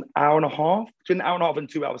 I think it was an hour and a half, between an hour and a half and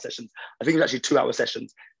 2 hour sessions. I think it was actually 2 hour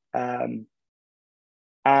sessions.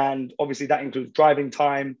 And obviously that includes driving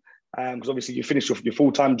time, because obviously you finish your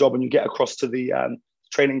full-time job and you get across to the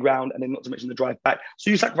training ground, and then not to mention the drive back. So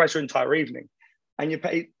you sacrifice your entire evening.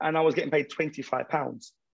 And I was getting paid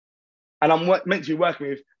 £25. And I'm meant to be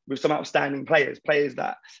working with some outstanding players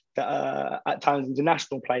that are at times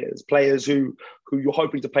international players who you're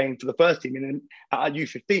hoping to play into the first team and at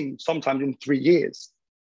U15, sometimes in 3 years.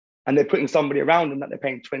 And they're putting somebody around them that they're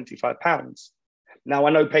paying £25. Now,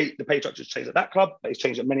 I know the pay structure's changed at that club, but it's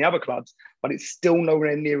changed at many other clubs, but it's still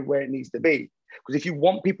nowhere near where it needs to be. Because if you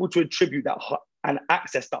want people to attribute that and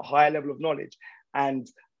access that higher level of knowledge and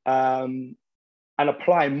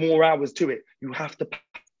apply more hours to it, you have to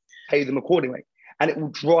pay them accordingly. And it will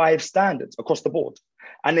drive standards across the board.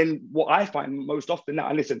 And then what I find most often now,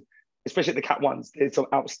 and listen, especially at the Cat 1s, there's some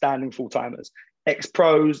outstanding full-timers,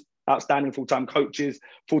 ex-pros, outstanding full-time coaches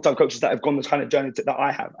that have gone the kind of journey that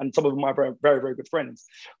I have. And some of them are very, very, very good friends.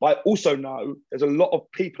 But I also know there's a lot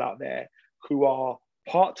of people out there who are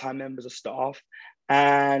part-time members of staff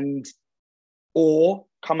or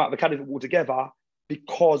come out of academy football together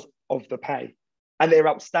because of the pay. And they're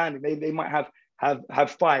outstanding. They might have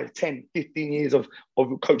 5, 10, 15 years of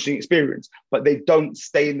coaching experience, but they don't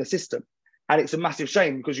stay in the system. And it's a massive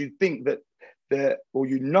shame, because you'd think that or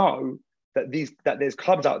you know that there's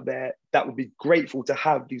clubs out there that would be grateful to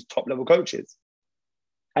have these top level coaches.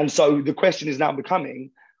 And so the question is now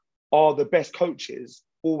becoming, are the best coaches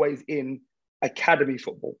always in academy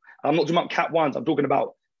football? And I'm not talking about Cat 1s, I'm talking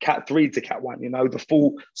about Cat 3 to Cat 1, the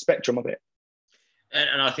full spectrum of it.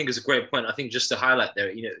 And I think it's a great point. I think just to highlight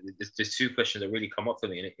there, there's two questions that really come up for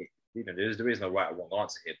me. And there is no right or wrong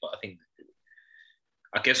answer here. But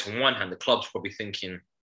I guess on one hand, the club's probably thinking,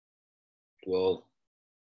 well,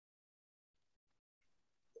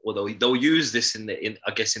 they'll use this in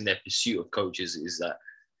their pursuit of coaches, is that,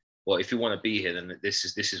 well, if you want to be here, then this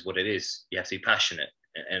is what it is. You have to be passionate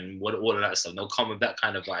and all of that stuff. They'll come with that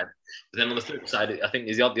kind of vibe. But then on the flip side, I think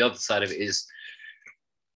the other side of it is,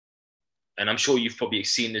 and I'm sure you've probably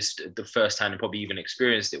seen this the first time and probably even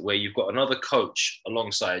experienced it, where you've got another coach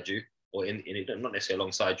alongside you, or in it, not necessarily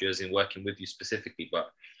alongside you as in working with you specifically, but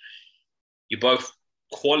you both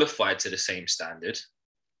qualified to the same standard,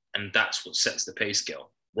 and that's what sets the pay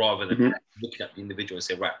scale, rather than looking at the individual and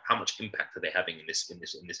say, right, how much impact are they having in this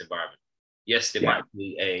environment? Yes, there might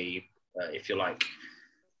be if you like,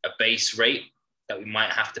 a base rate that we might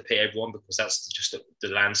have to pay everyone because that's just the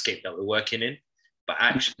landscape that we're working in. But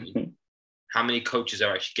actually, how many coaches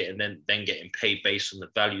are actually getting paid based on the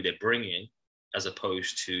value they're bringing, as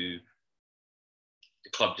opposed to the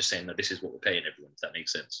club just saying that this is what we're paying everyone? If that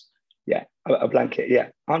makes sense. Yeah, a blanket. Yeah,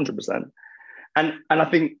 100%. And I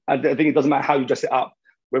think it doesn't matter how you dress it up,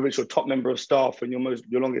 whether it's your top member of staff and your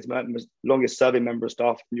longest serving member of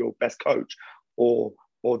staff and your best coach, or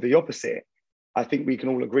the opposite. I think we can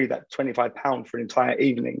all agree that £25 for an entire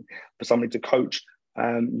evening for somebody to coach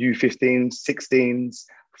U15s, 16s,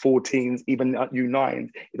 14s, even U9s.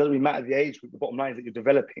 It doesn't really matter the age group. The bottom line is that you're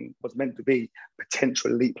developing what's meant to be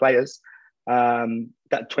potential elite players. We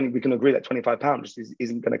can agree that £25 just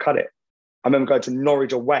isn't going to cut it. I remember going to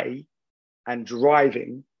Norwich away and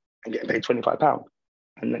driving and getting paid £25.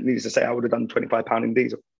 And needless to say, I would have done £25 in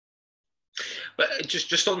diesel. But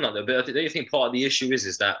just on that, though, but I think part of the issue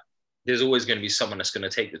is that there's always going to be someone that's going to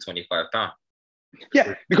take the £25.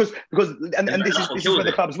 Yeah, because this is where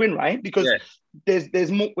the clubs win, right? Because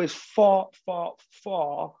there's far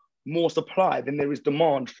more supply than there is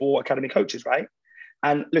demand for academy coaches, right?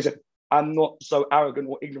 And listen, I'm not so arrogant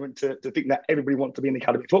or ignorant to think that everybody wants to be in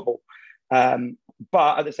academy football.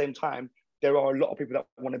 But at the same time, there are a lot of people that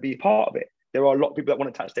want to be part of it. There are a lot of people that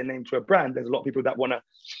want to attach their name to a brand. There's a lot of people that want to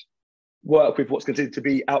work with what's considered to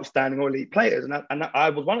be outstanding or elite players. And I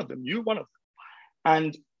was one of them. You were one of them.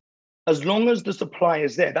 And as long as the supply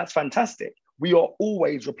is there, that's fantastic. We are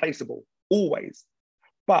always replaceable, always.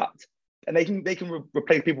 And they can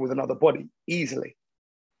replace people with another body easily.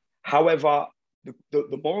 However,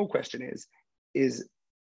 the moral question is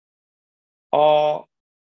are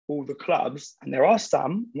all the clubs, and there are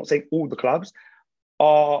some, I'm not saying all the clubs,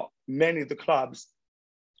 are many of the clubs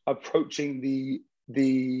approaching the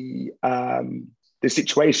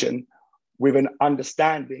situation with an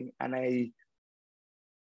understanding and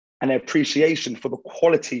an appreciation for the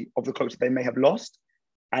quality of the coach that they may have lost,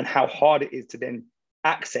 and how hard it is to then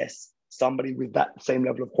access somebody with that same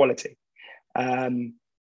level of quality. And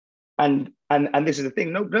this is the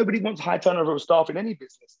thing. Nobody wants high turnover of staff in any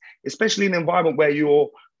business, especially in an environment where you're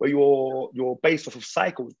based off of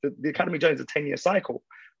cycles. The Academy Journey is a 10-year cycle.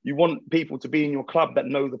 You want people to be in your club that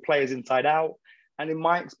know the players inside out. And in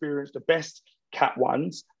my experience, the best Cat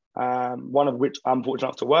 1s, one of which I'm fortunate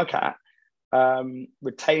enough to work at,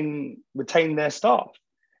 retain their staff.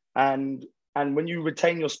 And when you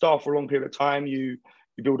retain your staff for a long period of time, you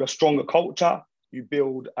build a stronger culture, you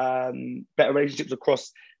build better relationships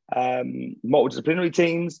across multidisciplinary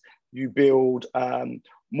teams, you build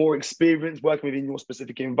more experience working within your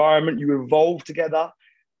specific environment, you evolve together,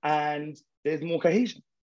 and there's more cohesion.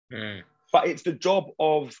 But it's the job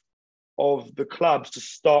of the clubs to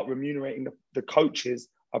start remunerating the coaches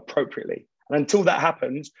appropriately. And until that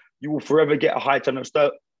happens, you will forever get a high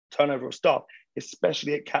turnover of staff,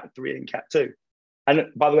 especially at Cat 3 and Cat 2. And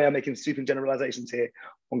by the way, I'm making sweeping generalizations here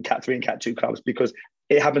on Cat 3 and Cat 2 clubs, because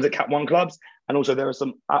it happens at Cat 1 clubs. And also there are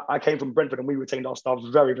some, I came from Brentford and we retained our staff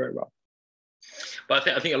very, very well. But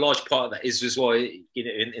I think a large part of that is as well,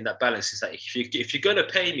 in that balance, is that if you're going to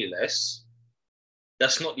pay me less,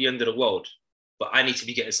 that's not the end of the world. But I need to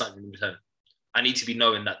be getting something in return. I need to be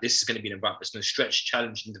knowing that this is going to be an environment that's going to stretch,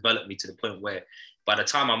 challenge, and develop me to the point where by the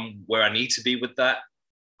time I'm where I need to be with that,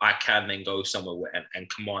 I can then go somewhere and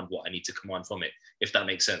command what I need to command from it, if that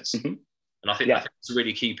makes sense. Mm-hmm. And I think that's a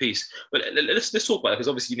really key piece. But let's talk about it, because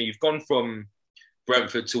obviously, you've gone from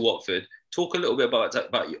Brentford to Watford. Talk a little bit about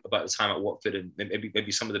the time at Watford, and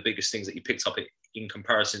maybe some of the biggest things that you picked up in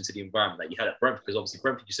comparison to the environment that you had at Brentford. Because obviously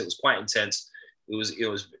Brentford, you said, was quite intense. it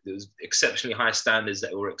was exceptionally high standards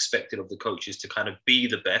that were expected of the coaches to kind of be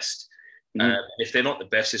the best. Mm-hmm. If they're not the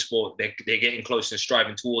best, it's what they're getting close and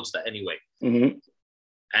striving towards that anyway. Mm-hmm.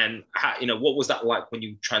 And how, what was that like when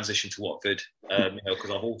you transitioned to Watford? Because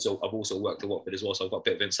I've also worked at Watford as well, so I've got a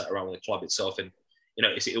bit of insight around the club itself, and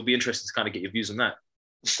it'll be interesting to kind of get your views on that.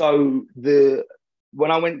 So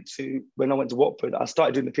when I went to Watford, I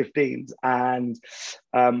started doing the 15s, and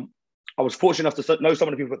I was fortunate enough to know some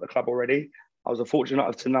of the people at the club already. I was fortunate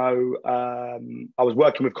enough to know I was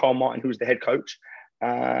working with Carl Martin, who was the head coach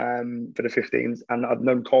for the 15s, and I'd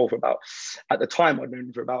known Carl at the time I'd known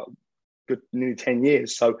him for about nearly 10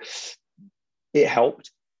 years. So it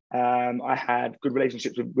helped. I had good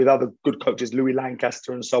relationships with other good coaches, Louis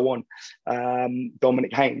Lancaster and so on,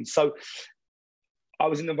 Dominic Haynes. So I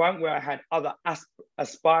was in an environment where I had other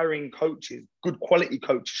aspiring coaches, good quality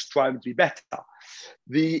coaches striving to be better.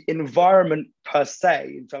 The environment per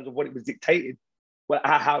se, in terms of what it was dictated,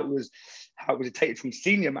 how it was dictated from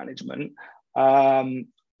senior management,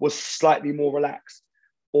 was slightly more relaxed,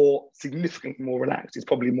 or significantly more relaxed is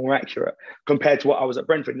probably more accurate compared to what I was at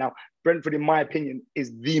Brentford. Now, Brentford, in my opinion,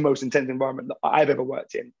 is the most intense environment that I've ever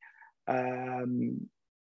worked in. And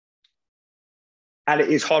it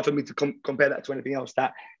is hard for me to compare that to anything else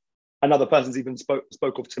that another person's even spoke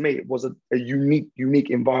of to me. It was a unique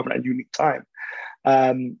environment and unique time.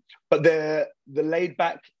 But the laid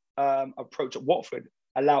back approach at Watford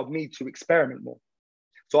allowed me to experiment more.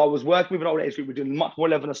 So I was working with an older age group. We're doing much more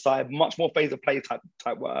 11-a-side, much more phase of play type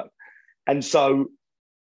work. And so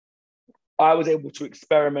I was able to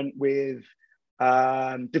experiment with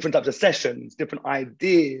different types of sessions, different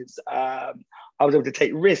ideas. I was able to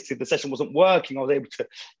take risks. If the session wasn't working, I was able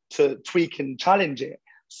to tweak and challenge it,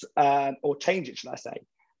 or change it, should I say.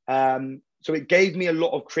 So it gave me a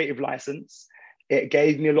lot of creative license. It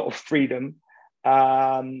gave me a lot of freedom.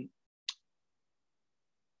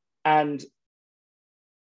 And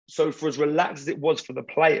so for as relaxed as it was for the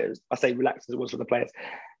players, I say relaxed as it was for the players,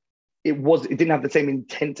 it didn't have the same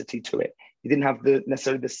intensity to it. It didn't have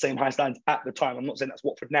necessarily the same high standards at the time. I'm not saying that's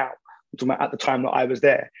Watford now. I'm talking about at the time that I was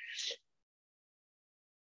there.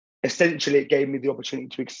 Essentially, it gave me the opportunity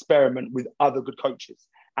to experiment with other good coaches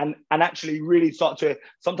and actually really start to,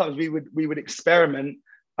 sometimes we would experiment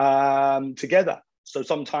together. So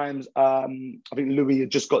sometimes I think Louis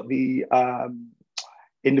had just got the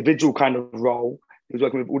individual kind of role. He was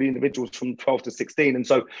working with all the individuals from 12 to 16. And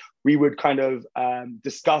so we would kind of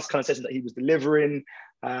discuss kind of sessions that he was delivering.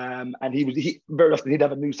 And he very often he'd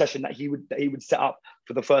have a new session that he would set up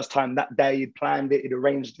for the first time that day. He'd planned it, he'd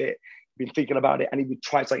arranged it, been thinking about it, and he would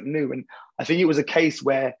try something new. And I think it was a case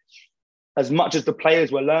where, as much as the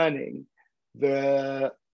players were learning,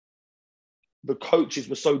 the coaches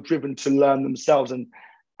were so driven to learn themselves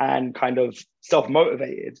and kind of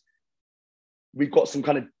self-motivated. We got some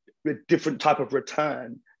kind of a different type of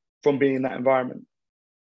return from being in that environment.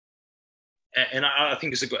 And I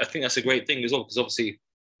think that's a great thing as well, because obviously,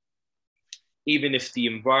 even if the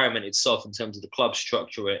environment itself, in terms of the club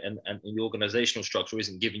structure and the organizational structure,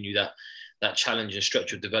 isn't giving you that challenge and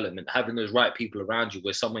stretch of development, having those right people around you,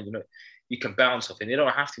 where someone you can bounce off, and they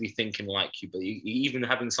don't have to be thinking like you, but even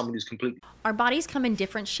having someone who's completely. Our bodies come in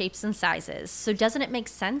different shapes and sizes, so doesn't it make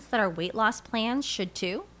sense that our weight loss plans should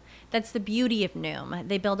too? That's the beauty of Noom.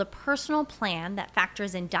 They build a personal plan that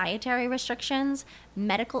factors in dietary restrictions,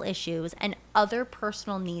 medical issues, and other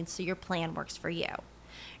personal needs so your plan works for you.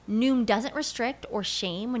 Noom doesn't restrict or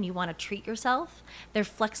shame when you want to treat yourself. Their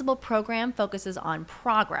flexible program focuses on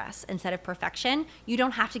progress instead of perfection. You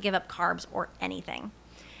don't have to give up carbs or anything.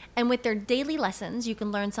 And with their daily lessons, you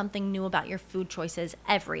can learn something new about your food choices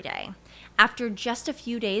every day. After just a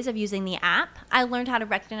few days of using the app, I learned how to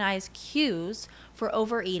recognize cues for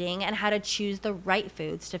overeating and how to choose the right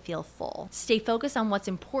foods to feel full. Stay focused on what's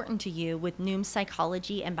important to you with Noom's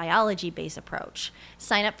psychology and biology-based approach.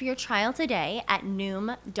 Sign up for your trial today at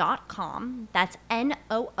Noom.com. That's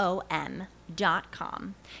Noom.com.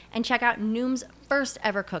 And check out Noom's first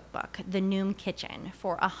ever cookbook, The Noom Kitchen,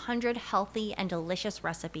 for 100 healthy and delicious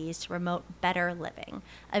recipes to promote better living.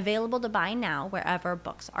 Available to buy now wherever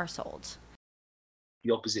books are sold.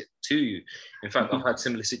 The opposite to you. In fact, I've had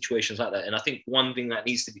similar situations like that. And I think one thing that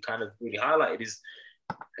needs to be kind of really highlighted is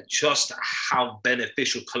just how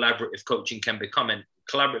beneficial collaborative coaching can become. And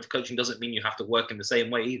collaborative coaching doesn't mean you have to work in the same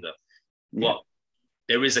way either. Yeah. But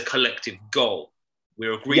there is a collective goal.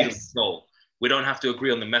 We're agreed on the goal. We don't have to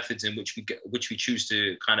agree on the methods in which we choose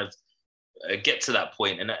to kind of get to that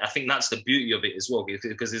point. And I think that's the beauty of it as well,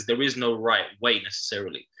 because there is no right way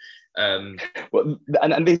necessarily. Well,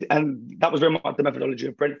 and that was very much the methodology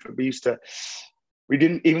of Brentford. We used to we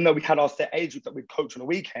didn't, even though we had our set age group that we'd coach on a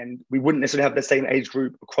weekend, we wouldn't necessarily have the same age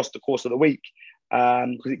group across the course of the week,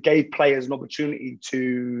 because it gave players an opportunity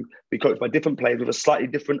to be coached by different players with a slightly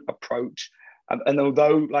different approach. And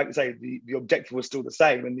although, like I say, the objective was still the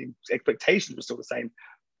same and the expectations were still the same,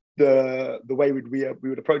 the way we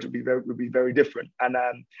would approach it would be very different. And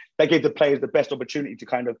that gave the players the best opportunity to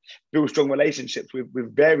kind of build strong relationships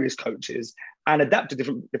with various coaches and adapt to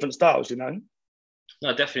different styles, you know?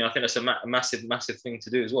 No, definitely. I think that's a massive thing to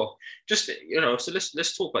do as well. Just, so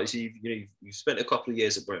let's talk about this. You've spent a couple of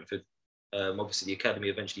years at Brentford. Obviously, the academy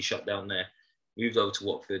eventually shut down there, moved over to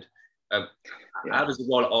Watford. How does the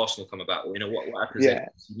role at Arsenal come about? What happens? Yeah.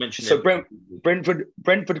 You mentioned so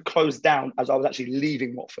Brentford closed down as I was actually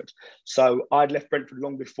leaving Watford. So I'd left Brentford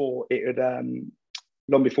long before it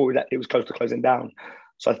was close to closing down.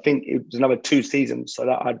 So I think it was another 2 seasons so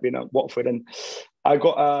that I'd been at Watford, and I'd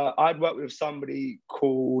worked with somebody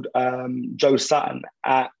called Joe Sutton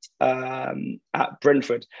at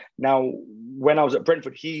Brentford. Now, when I was at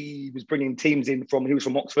Brentford, he was bringing teams in he was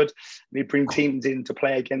from Oxford, and he'd bring teams in to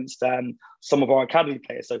play against some of our academy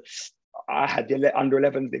players. So I had the under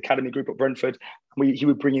 11s, the academy group at Brentford, and he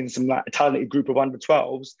would bring in some a talented group of under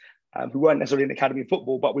 12s who weren't necessarily in academy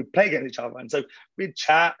football, but we'd play against each other, and so we'd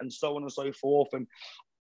chat and so on and so forth. And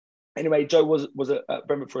anyway, Joe was at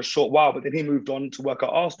Brentford for a short while, but then he moved on to work at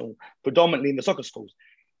Arsenal, predominantly in the soccer schools.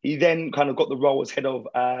 He then kind of got the role as head of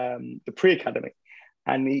the pre-academy.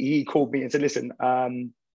 And he called me and said, listen,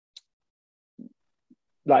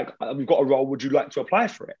 we've got a role, would you like to apply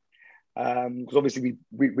for it? Because obviously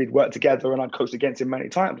we'd worked together and I'd coached against him many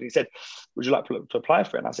times. And he said, would you like to apply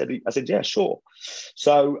for it? And I said, yeah, sure.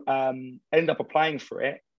 So ended up applying for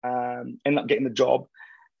it, ended up getting the job.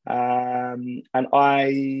 And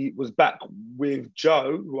I was back with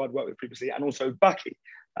Joe, who I'd worked with previously, and also Bucky,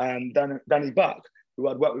 Danny Buck, who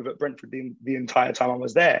I'd worked with at Brentford the entire time I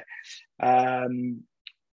was there.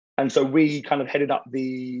 And so we kind of headed up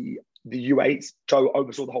the U8s. Joe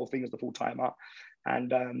oversaw the whole thing as the full-timer.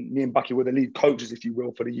 And me and Bucky were the lead coaches, if you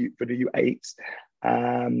will, for the U8s.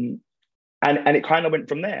 And it kind of went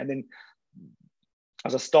from there. And then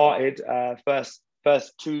as I started, first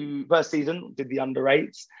season, did the under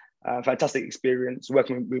 8s. Fantastic experience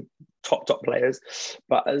working with top players.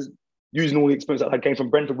 But as using all the experience that I gained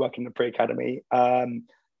from Brentford working in the pre-academy,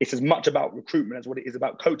 it's as much about recruitment as what it is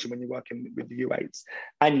about coaching when you're working with the U8s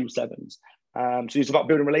and U7s. So it's about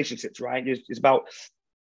building relationships, right? It's about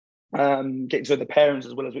getting to know the parents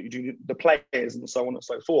as well as what you do the players and so on and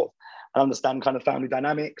so forth, and understand kind of family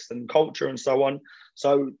dynamics and culture and so on.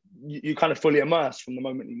 So you kind of fully immerse from the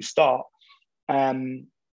moment that you start. And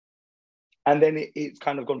then it's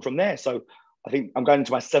kind of gone from there. So I think I'm going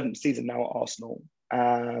into my 7th season now at Arsenal,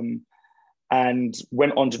 and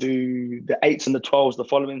went on to do the 8s and the 12s the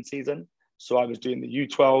following season. So I was doing the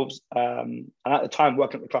U12s, and at the time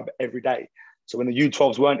working at the club every day. So when the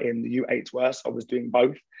U12s weren't in, the U8s were, so I was doing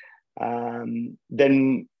both.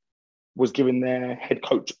 Then was given the head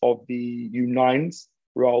coach of the U9s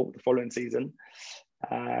role the following season,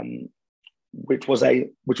 which was a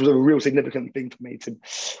real significant thing for me. To,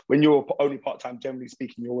 when you're only part-time, generally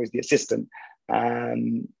speaking, you're always the assistant.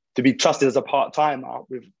 To be trusted as a part-timer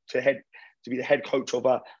to be the head coach of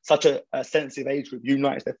such a sensitive age group,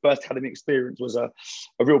 U9s, their first academy experience, was a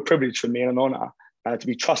real privilege for me and an honour to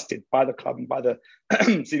be trusted by the club and by the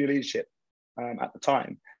senior leadership at the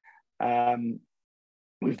time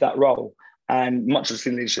with that role. And much of the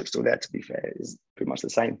senior leadership still there, to be fair, is pretty much the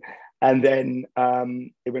same. And then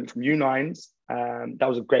it went from U9s. That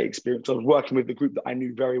was a great experience. I was working with the group that I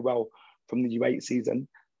knew very well from the U8 season, and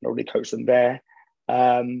I already coached them there.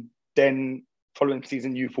 Then following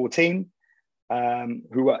season, U14,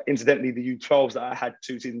 who were incidentally the U12s that I had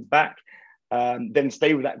 2 seasons back. Then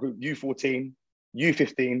stayed with that group, U14,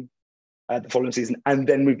 U15, the following season, and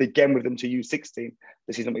then moved again with them to U16,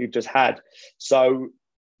 the season that we've just had. So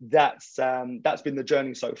that's been the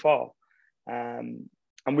journey so far.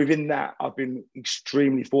 And within that, I've been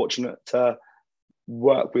extremely fortunate to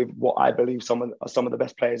work with what I believe some of the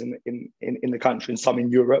best players in the country and some in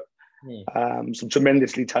Europe. Some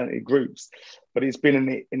tremendously talented groups, but it's been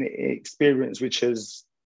an experience which has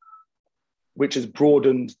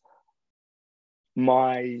broadened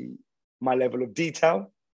my level of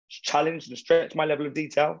detail, challenged and stretched my level of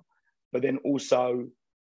detail, but then also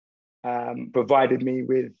provided me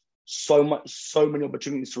with so many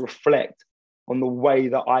opportunities to reflect on the way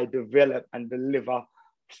that I develop and deliver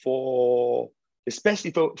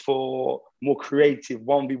especially for more creative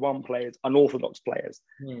 1v1 players, unorthodox players,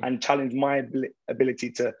 and challenge my ability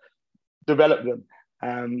to develop them.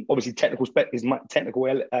 Obviously, technical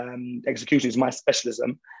execution is my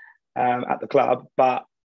specialism, at the club, but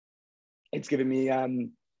it's given me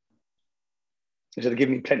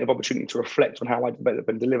plenty of opportunity to reflect on how I develop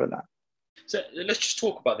and deliver that. So let's just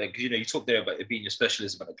talk about that, because you talked there about it being your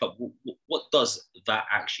specialism at the club. What does that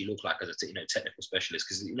actually look like as a technical specialist?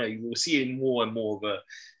 Because you're seeing more and more of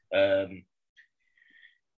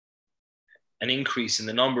an increase in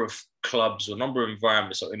the number of clubs or number of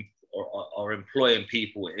environments are employing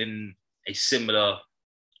people in a similar,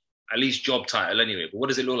 at least job title anyway. But what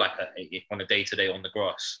does it look like on a day-to-day on the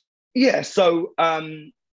grass? Yeah, so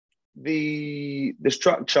the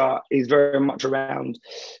structure is very much around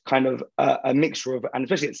kind of a mixture of, and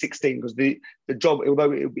especially at 16, because the job,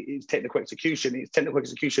 although it's technical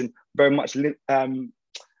execution very much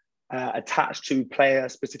attached to player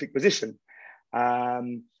specific position.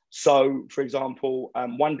 So, for example,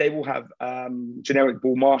 one day we'll have generic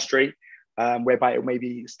ball mastery, whereby it may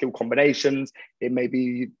be skill combinations, it may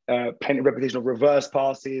be plenty of repetition of reverse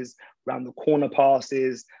passes, round the corner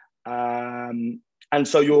passes, and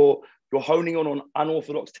so you're honing on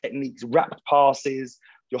unorthodox techniques, wrapped passes.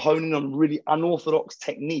 You're honing on really unorthodox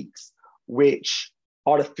techniques, which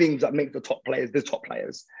are the things that make the top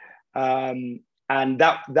players. And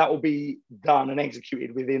that will be done and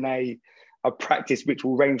executed within a practice which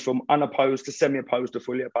will range from unopposed to semi-opposed to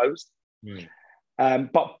fully opposed.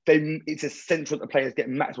 But it's essential that the players get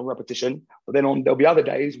maximum repetition. But then there'll be other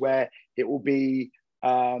days where it will be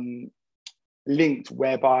linked,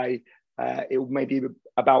 whereby it will maybe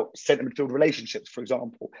about centre midfield relationships, for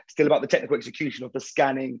example, still about the technical execution of the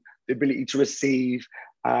scanning, the ability to receive,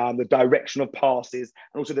 the direction of passes,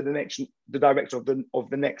 and also the direction of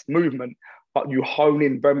the next movement. But you hone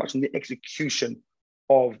in very much on the execution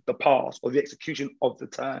of the pass or the execution of the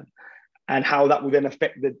turn, and how that will then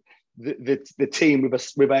affect the team with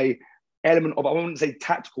a element of, I wouldn't say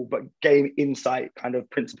tactical, but game insight kind of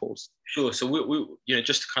principles. Sure. So we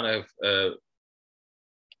just to kind of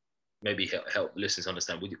maybe help listeners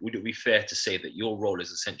understand, would it be fair to say that your role is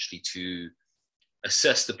essentially to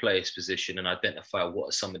assess the player's position and identify what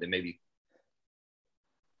are some of the maybe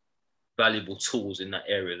valuable tools in that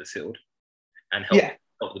area of the field, and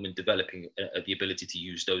help them in developing the ability to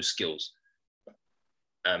use those skills,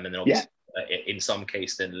 and then obviously in some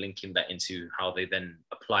case then linking that into how they then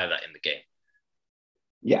apply that in the game.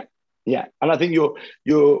 Yeah, and I think you're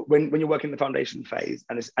when you're working in the foundation phase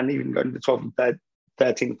and even going to the 12 and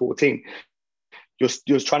 13, 14,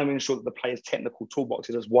 you're trying to ensure that the player's technical toolbox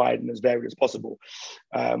is as wide and as varied as possible.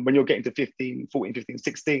 When you're getting to 14, 15,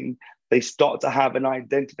 16, they start to have an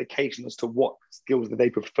identification as to what skills that they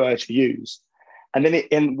prefer to use. And then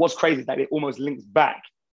and what's crazy is that it almost links back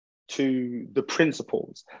to the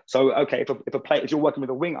principles. So, okay, if you're working with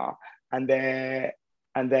a winger and their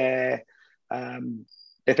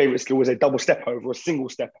favorite skill was a double step over, a single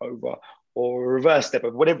step over, or a reverse step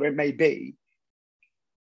over, whatever it may be,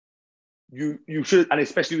 you should, and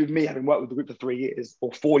especially with me having worked with the group for 3 years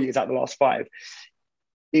or 4 years out of the last 5,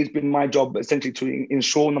 it's been my job essentially to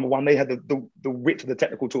ensure, number one, they had the width of the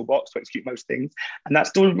technical toolbox to execute most things. And that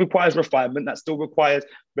still requires refinement, that still requires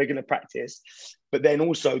regular practice. But then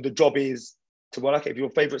also the job is to, well, okay, if your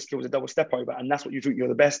favorite skill is a double step over and that's what you think you're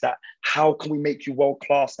the best at, how can we make you world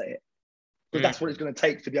class at it? Because that's what it's going to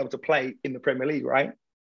take to be able to play in the Premier League, right?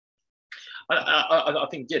 I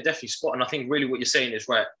think, definitely spot. And I think really what you're saying is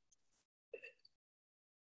right.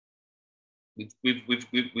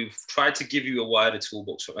 We've tried to give you a wider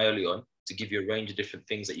toolbox from early on, to give you a range of different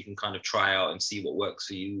things that you can kind of try out and see what works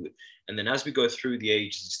for you. And then as we go through the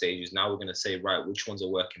ages and stages, now we're going to say, right, which ones are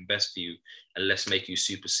working best for you, and let's make you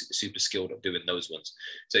super skilled at doing those ones.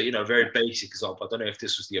 So, a very basic example, I don't know if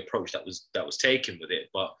this was the approach that was taken with it,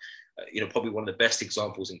 but probably one of the best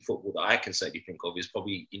examples in football that I can certainly think of is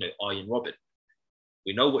probably, Arjen Robben.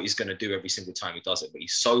 We know what he's going to do every single time he does it, but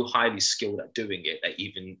he's so highly skilled at doing it that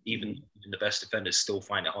even the best defenders still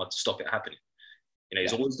find it hard to stop it happening.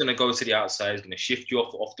 He's always going to go to the outside. He's going to shift you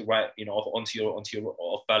off the right, onto your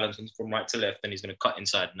off balance from right to left, and he's going to cut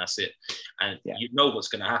inside, and that's it. And you know what's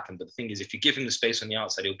going to happen. But the thing is, if you give him the space on the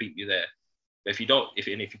outside, he'll beat you there. But if you don't, if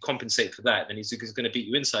you compensate for that, then he's going to beat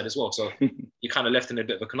you inside as well. So you're kind of left in a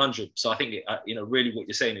bit of a conundrum. So I think, really what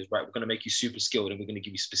you're saying is, right, we're going to make you super skilled and we're going to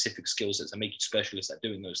give you specific skill sets and make you specialists at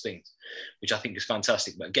doing those things, which I think is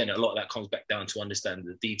fantastic. But again, a lot of that comes back down to understand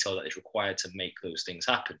the detail that is required to make those things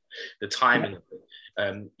happen. The timing of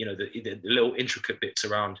it, the little intricate bits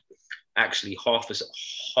around actually half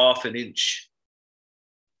an inch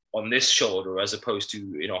on this shoulder as opposed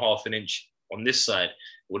to, half an inch on this side,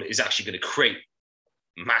 is actually going to create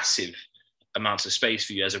massive amounts of space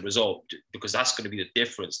for you as a result, because that's going to be the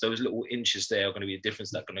difference. Those little inches there are going to be a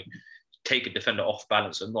difference that's going to take a defender off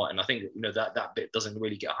balance or not. And I think, that bit doesn't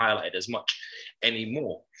really get highlighted as much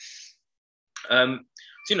anymore. So,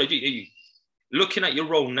 looking at your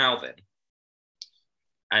role now then,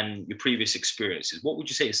 and your previous experiences, what would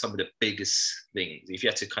you say is some of the biggest things, if you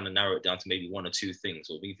had to kind of narrow it down to maybe one or two things,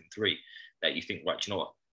 or even three, that you think, right, you know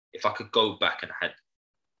what, if I could go back and had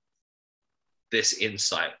this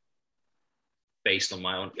insight based on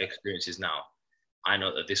my own experiences now, I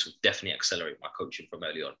know that this would definitely accelerate my coaching from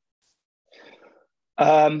early on?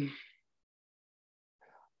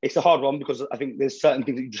 It's a hard one because I think there's certain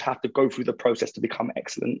things that you just have to go through the process to become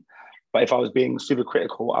excellent. But if I was being super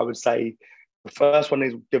critical, I would say the first one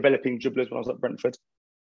is developing dribblers when I was at Brentford.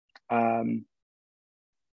 I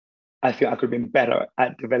think I could have been better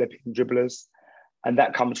at developing dribblers. And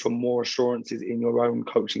that comes from more assurances in your own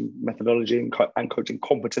coaching methodology and coaching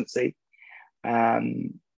competency,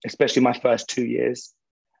 especially my first 2 years.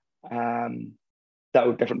 That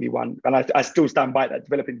would definitely be one. And I still stand by that.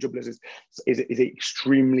 Developing dribblers is an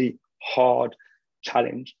extremely hard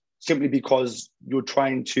challenge, simply because you're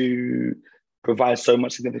trying to provide so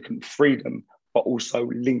much significant freedom, but also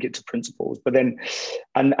link it to principles. But then,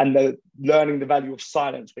 and the learning the value of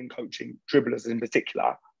silence when coaching dribblers in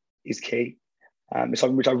particular is key. It's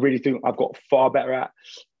something which I really think I've got far better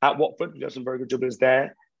at Watford. We have some very good dribblers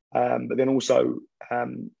there, but then also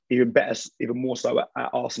even more so at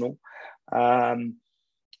Arsenal.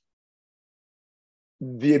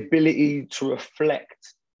 The ability to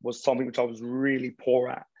reflect was something which I was really poor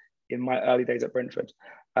at in my early days at Brentford.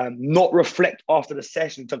 Not reflect after the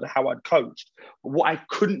session in terms of how I'd coached. But what I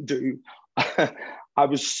couldn't do, I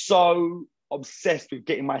was so obsessed with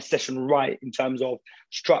getting my session right in terms of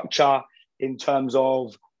structure, in terms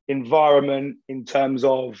of environment, in terms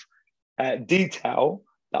of detail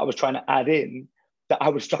that I was trying to add in, that I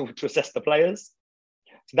would struggle to assess the players.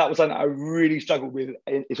 So that was something I really struggled with,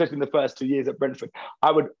 especially in the first 2 years at Brentford.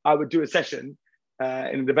 I would do a session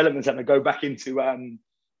in the development centre, go back in,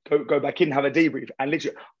 have a debrief, and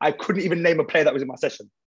literally I couldn't even name a player that was in my session,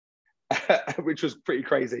 which was pretty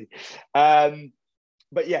crazy.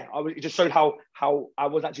 But yeah, it just showed how I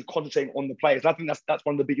was actually concentrating on the players. And I think that's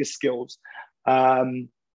one of the biggest skills. And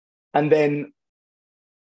then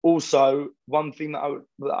also one thing that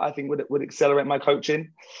I think would accelerate my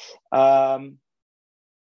coaching.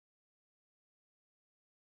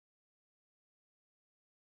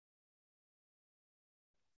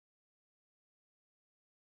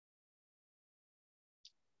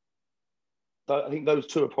 So I think those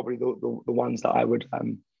two are probably the ones that I would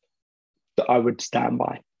stand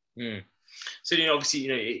by. Mm. So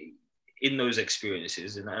obviously, in those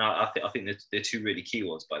experiences, and I think they're two really key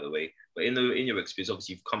ones, by the way. But in your experience,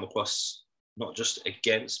 obviously, you've come across not just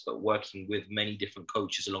against, but working with many different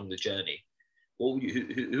coaches along the journey. Who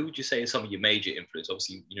would you say is some of your major influence?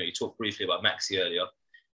 Obviously, you talked briefly about Maxi earlier.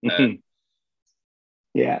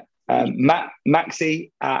 Yeah,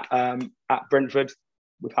 Maxi at Brentford,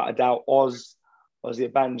 without a doubt. Ozzy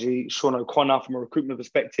Abanji, Sean O'Connor from a recruitment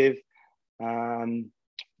perspective,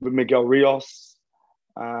 with Miguel Rios.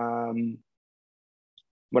 When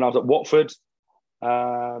I was at Watford,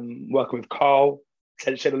 working with Carl,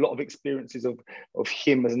 shared a lot of experiences of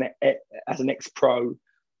him as an ex-pro.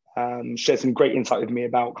 Shared some great insight with me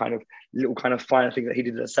about kind of finer things that he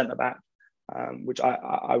did as a centre back, which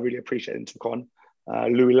I really appreciate and took on.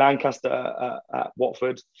 Louis Lancaster at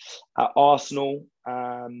Watford, at Arsenal.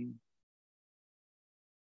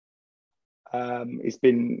 It's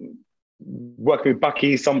been working with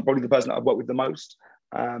Bucky, probably the person that I've worked with the most.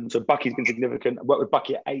 So Bucky's been significant. I worked with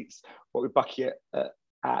Bucky at 8s, worked with Bucky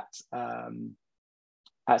at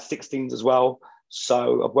 16s as well.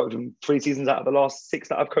 So I've worked with him 3 seasons out of the last 6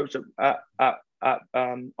 that I've coached at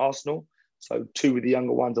Arsenal. So 2 with the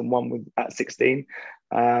younger ones and 1 at 16.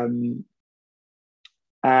 And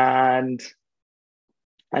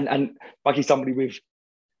Bucky's somebody with,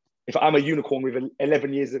 if I'm a unicorn with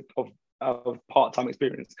 11 years of part-time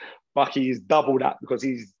experience, Bucky is double that because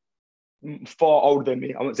he's far older than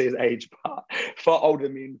me. I won't say his age, but far older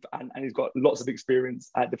than me, and he's got lots of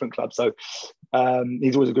experience at different clubs. So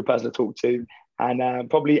he's always a good person to talk to. And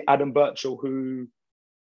probably Adam Birchall, who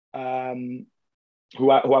I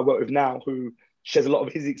work with now, who shares a lot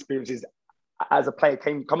of his experiences as a player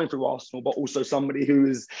coming through Arsenal, but also somebody who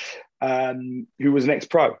was an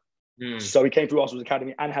ex-pro. So he came through Arsenal's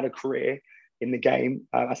academy and had a career in the game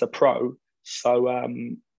as a pro. So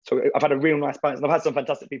I've had a real nice balance, and I've had some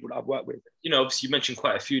fantastic people that I've worked with. Obviously you mentioned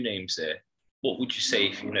quite a few names there. What would you say,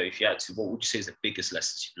 if you had to, what would you say is the biggest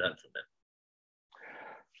lessons you've learned from them?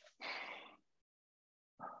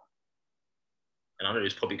 And I know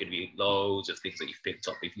there's probably going to be loads of things that you've picked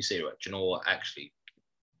up. If you say, right, do you know what, actually,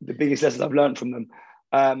 the biggest lessons I've learned from them.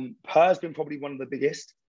 Her's been probably one of the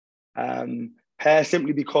biggest. Her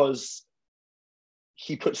simply because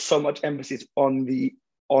he puts so much emphasis on the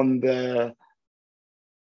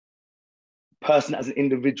person as an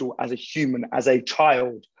individual, as a human, as a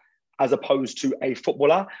child, as opposed to a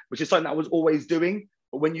footballer, which is something that I was always doing.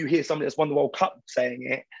 But when you hear somebody that's won the World Cup saying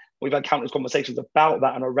it, we've had countless conversations about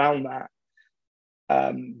that and around that.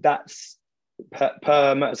 That's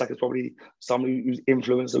Per Mertesacker is probably someone who's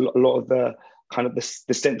influenced a lot of the kind of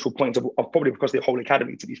the central points of probably because the whole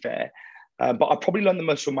academy, to be fair. But I probably learned the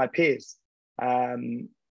most from my peers.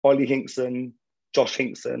 Ollie Hinkson, Josh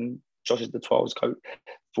Hinkson. Josh is the 12s coach,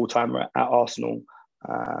 full-time at Arsenal,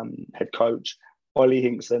 head coach. Ollie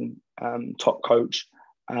Hinkson, top coach.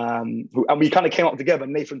 And we kind of came up together.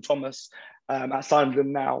 Nathan Thomas at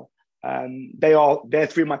Sunderland now. They're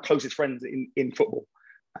three of my closest friends in football.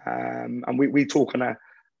 And we talk on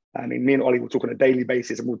me and Ollie will talk on a daily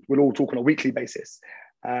basis, and we'll all talk on a weekly basis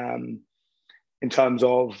in terms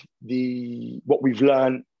of what we've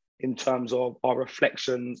learned, in terms of our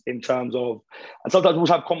reflections, and sometimes we'll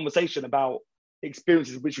have conversation about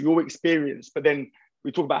experiences which we all experienced, but then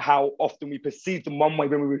we talk about how often we perceived them one way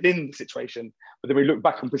when we were in the situation, but then we look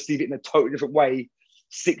back and perceive it in a totally different way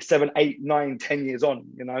 6, 7, 8, 9, 10 years on,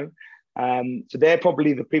 So they're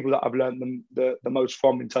probably the people that I've learned the most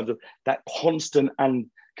from in terms of that constant and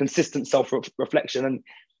consistent self-reflection. And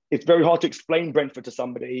it's very hard to explain Brentford to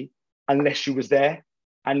somebody unless you was there.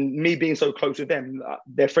 And me being so close with them,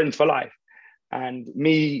 they're friends for life. And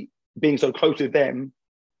me being so close with them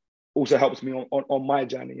also helps me on my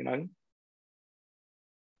journey,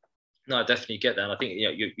 No, I definitely get that. And I think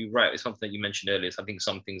you're right. It's something that you mentioned earlier. I think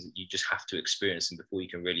some things that you just have to experience them before you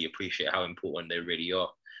can really appreciate how important they really are.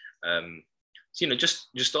 So,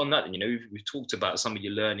 just on that, we've talked about some of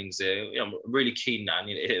your learnings there. I'm really keen now.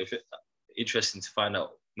 Interesting to find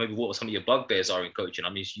out maybe what some of your bugbears are in coaching. I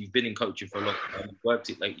mean, you've been in coaching for a long time. You've worked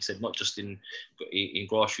it, like you said, not just in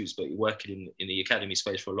grassroots, but you're working in the academy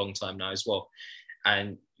space for a long time now as well.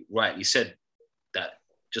 And rightly said that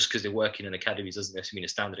just because they're working in academies doesn't necessarily mean the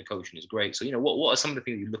standard of coaching is great. So, what are some of the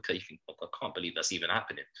things you look at, you think, I can't believe that's even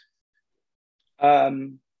happening?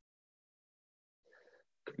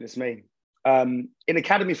 Goodness me. In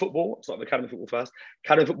academy football, let's start with academy football first.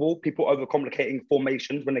 Academy football, people overcomplicating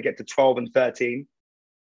formations when they get to 12 and 13.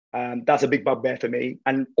 That's a big bugbear for me.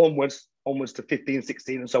 And onwards to 15,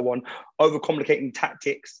 16 and so on, overcomplicating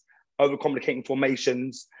tactics, overcomplicating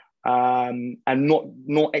formations, and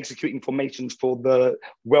not executing formations for the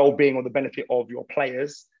well-being or the benefit of your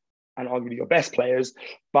players and arguably your best players,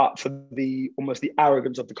 but for almost the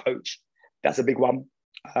arrogance of the coach. That's a big one.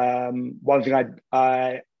 One thing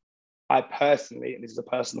I personally, and this is a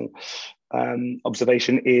personal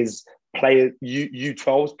observation, is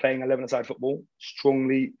U12s playing 11-a-side football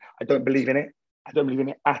strongly. I don't believe in it. I don't believe in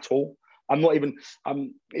it at all. I'm not even.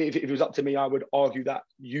 If it was up to me, I would argue that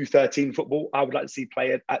U13 football, I would like to see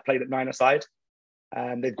played at 9-a-side.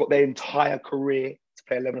 They've got their entire career to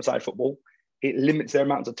play 11-a-side football. It limits their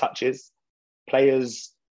amounts of touches.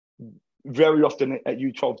 Players very often at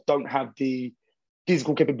U12 don't have the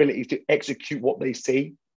physical capabilities to execute what they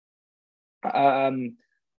see.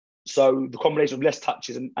 So the combination of less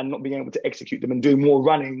touches and not being able to execute them and doing more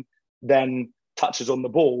running than touches on the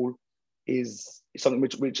ball is something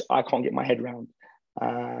which I can't get my head around.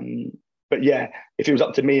 But yeah, if it was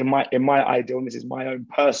up to me in my ideal, and this is my own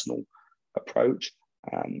personal approach,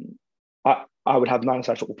 I would have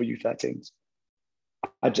 9-a-side football for U13s.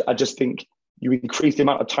 I just think you increase the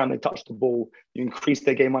amount of time they touch the ball, you increase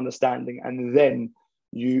their game understanding, and then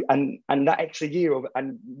you and that extra year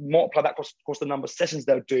and multiply that across the number of sessions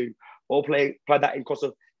they'll do, or apply that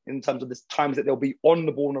in terms of the times that they'll be on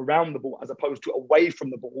the ball and around the ball as opposed to away from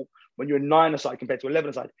the ball when you're 9-a-side compared to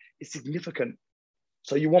 11-a-side. It's significant.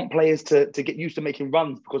 So you want players to get used to making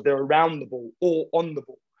runs because they're around the ball or on the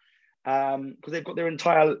ball, because they've got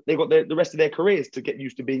the rest of their careers to get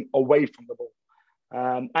used to being away from the ball.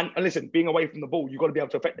 And listen, being away from the ball, you've got to be able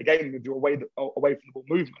to affect the game with your away from the ball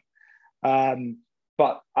movement.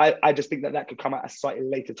 But I just think that could come at a slightly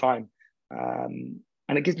later time. And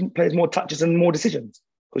it gives players more touches and more decisions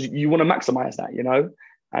because you want to maximize that,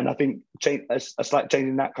 And I think a slight change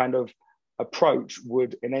in that kind of approach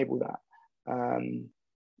would enable that.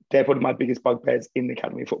 They're probably my biggest bugbears in the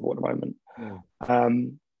academy football at the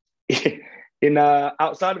moment. In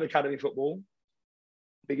outside of academy football,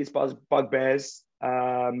 biggest bugbears,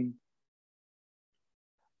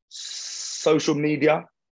 social media.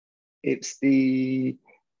 It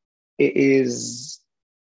is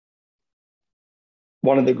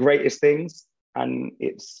one of the greatest things, and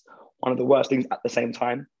it's one of the worst things at the same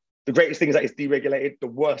time. The greatest thing is that it's deregulated. The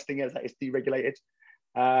worst thing is that it's deregulated.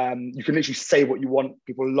 You can literally say what you want.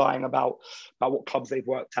 People lying about what clubs they've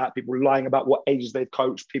worked at, people lying about what ages they've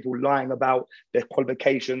coached, people lying about their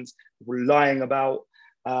qualifications, people lying about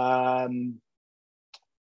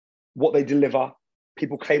what they deliver.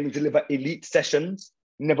 People claim to deliver elite sessions,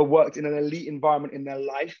 never worked in an elite environment in their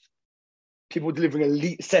life. People delivering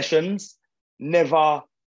elite sessions, never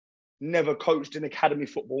coached in academy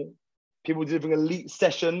football. People delivering elite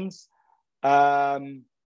sessions and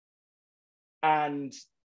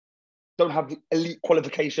don't have the elite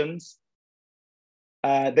qualifications.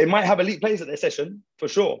 They might have elite players at their session, for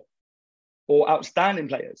sure, or outstanding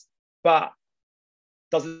players, but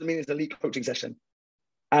doesn't mean it's an elite coaching session.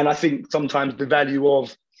 And I think sometimes the value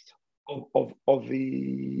of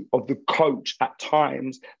the coach at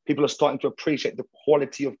times, people are starting to appreciate the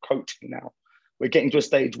quality of coaching now. We're getting to a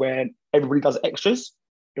stage where everybody does extras,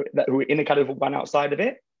 who are in academy football and outside of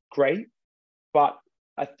it, great. But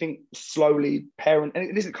I think slowly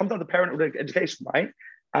and this comes down to parental education, right?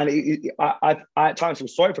 And I at times feel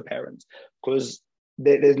sorry for parents because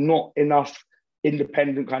there's not enough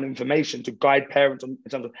independent kind of information to guide parents in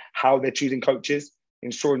terms of how they're choosing coaches,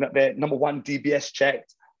 ensuring that they're, number one, DBS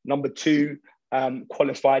checked, number two,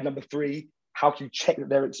 qualified, number three, how can you check that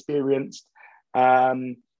they're experienced?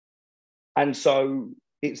 And so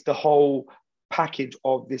it's the whole package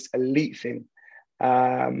of this elite thing.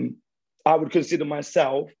 I would consider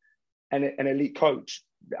myself an elite coach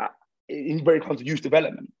in when it comes to youth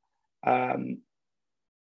development, because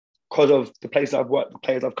of the places I've worked, the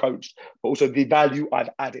players I've coached, but also the value I've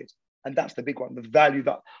added. And that's the big one, the value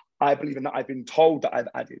that I believe in, that I've been told that I've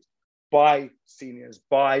added by seniors,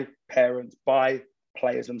 by parents, by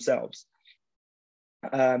players themselves.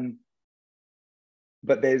 But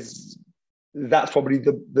that's probably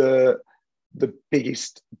the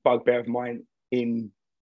biggest bugbear of mine in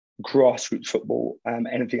grassroots football,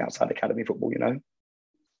 anything outside academy football, you know.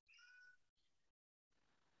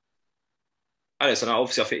 Alex, and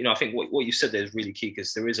obviously, I think what you said there is really key,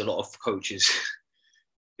 because there is a lot of coaches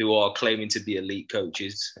who are claiming to be elite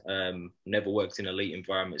coaches, never worked in elite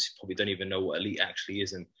environments, probably don't even know what elite actually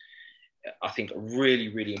is. And I think a really,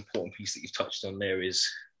 really important piece that you've touched on there is,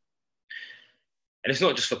 and it's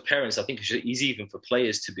not just for parents, I think it's even for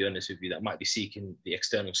players, to be honest with you, that might be seeking the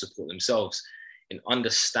external support themselves, in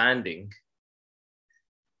understanding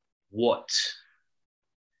what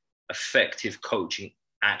effective coaching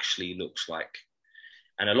actually looks like.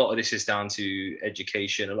 And a lot of this is down to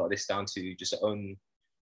education, a lot of this down to just their own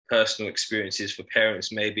personal experiences for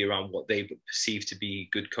parents, maybe around what they perceive to be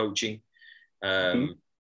good coaching. And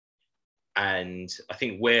I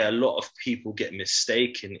think where a lot of people get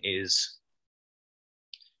mistaken is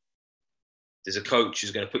there's a coach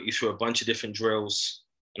who's going to put you through a bunch of different drills.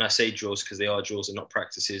 And I say drills because they are drills and not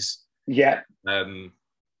practices. Yeah.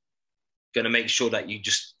 Going to make sure that you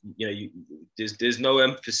just, there's no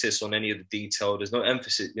emphasis on any of the detail. There's no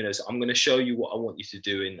emphasis, so I'm going to show you what I want you to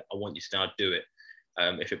do, and I want you to now do it.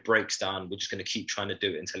 If it breaks down, we're just going to keep trying to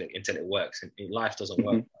do it until it works. And life doesn't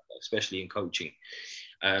work, especially in coaching.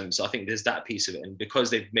 So I think there's that piece of it. And because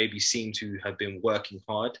they've maybe seemed to have been working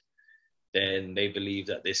hard, then they believe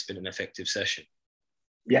that this has been an effective session.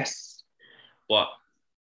 Yes. But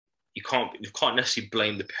you can't necessarily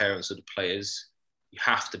blame the parents or the players. You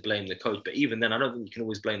have to blame the coach. But even then, I don't think you can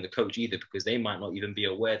always blame the coach either, because they might not even be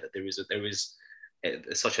aware that there is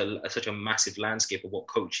such a massive landscape of what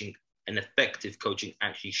coaching and effective coaching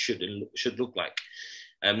actually should look like.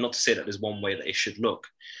 Not to say that there's one way that it should look.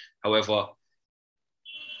 However,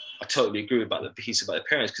 I totally agree about the piece about the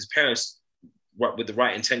parents, because parents, with the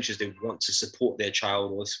right intentions, they want to support their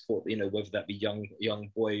child, or support, whether that be young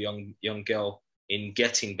boy, young girl, in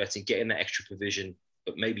getting better, getting that extra provision,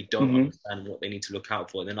 but maybe don't understand what they need to look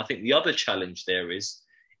out for. And then I think the other challenge there is,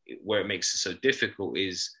 where it makes it so difficult,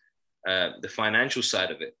 is the financial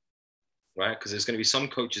side of it, right? Because there's going to be some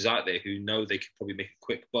coaches out there who know they could probably make a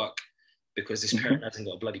quick buck because this parent hasn't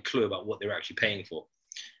got a bloody clue about what they're actually paying for.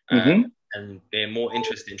 And they're more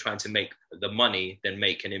interested in trying to make the money than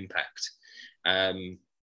make an impact,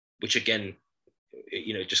 which again,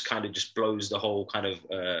 just kind of just blows the whole kind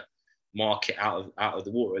of market out of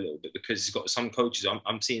the water a little bit, because it's got some coaches.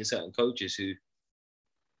 I'm seeing certain coaches who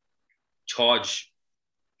charge,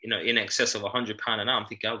 in excess of £100 an hour. I'm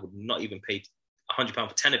thinking, I would not even pay £100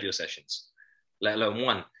 for 10 of your sessions, let alone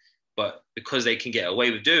one. But because they can get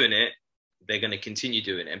away with doing it, they're going to continue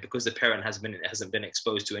doing it. And because the parent hasn't been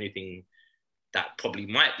exposed to anything that probably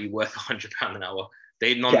might be worth £100 an hour,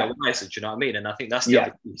 they none the wiser. Do you know what I mean? And I think that's the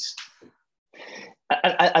other piece.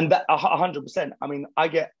 And that 100%. I mean, I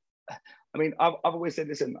get I mean, I've always said,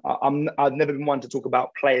 listen, I've never been one to talk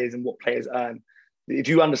about players and what players earn. If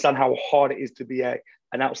you understand how hard it is to be an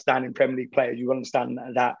outstanding Premier League player, you understand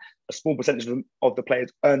that a small percentage of the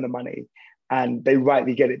players earn the money, and they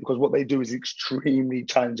rightly get it, because what they do is extremely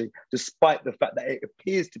challenging, despite the fact that it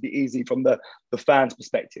appears to be easy from the fans'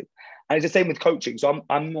 perspective. And it's the same with coaching. So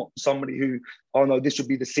I'm not somebody who, oh no, this should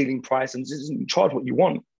be the ceiling price and this isn't, charge what you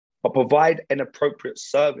want, but provide an appropriate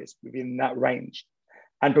service within that range,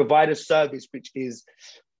 and provide a service which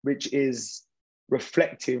is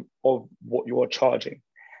reflective of what you're charging.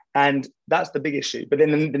 And that's the big issue. But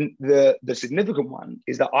then the significant one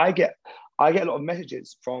is that I get a lot of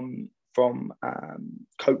messages from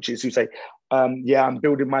coaches who say, yeah, I'm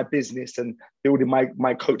building my business and building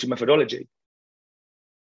my coaching methodology.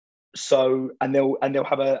 So, and they'll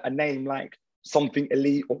have a name like something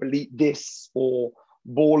elite or elite this or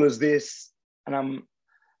ballers this. And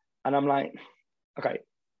I'm like, okay,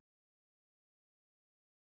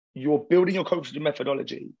 you're building your coaching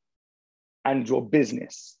methodology and your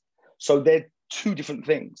business. So they're two different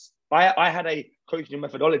things. I had a coaching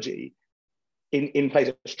methodology in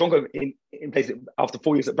place, stronger in place after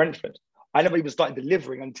 4 years at Brentford. I never even started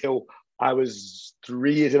delivering until I was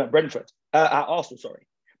 3 years in at Arsenal, sorry.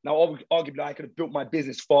 Now, arguably, I could have built my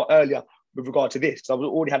business far earlier with regard to this. I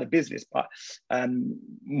already had a business, but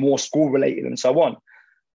more school related and so on.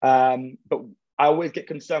 But I always get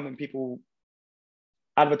concerned when people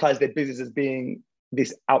advertise their business as being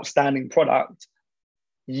this outstanding product,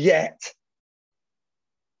 yet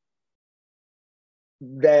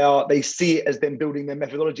they see it as them building their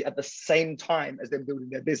methodology at the same time as them building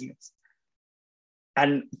their business.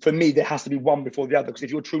 And for me, there has to be one before the other, because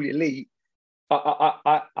if you're truly elite,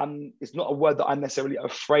 it's not a word that I'm necessarily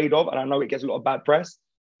afraid of, and I know it gets a lot of bad press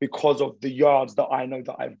because of the yards that I know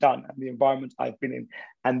that I've done and the environment I've been in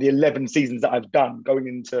and the 11 seasons that I've done going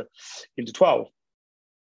into 12.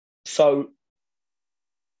 So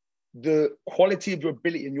the quality of your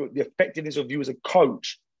ability and the effectiveness of you as a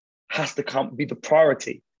coach has to be the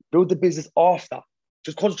priority. Build the business after.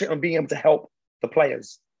 Just concentrate on being able to help the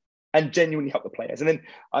players and genuinely help the players. And then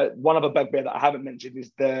one other bugbear that I haven't mentioned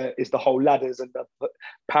is the whole ladders and the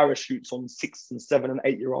parachutes on 6 and 7 and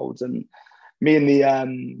 8 year olds. And me and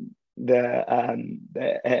the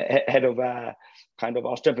head of kind of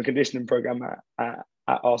our strength and conditioning program at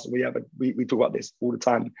Arsenal, we talk about this all the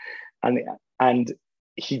time, and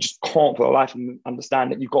he just can't for the life of him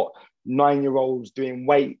understand that you've got 9-year-olds doing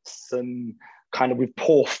weights and kind of with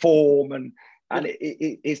poor form, and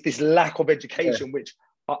it's this lack of education, which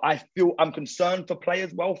I feel I'm concerned for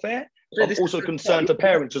players' welfare. I'm also concerned for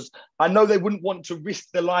parents, because I know they wouldn't want to risk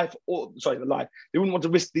their life, they wouldn't want to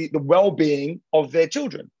risk the well-being of their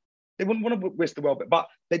children. They wouldn't want to risk the well-being, but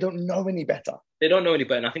they don't know any better. They don't know any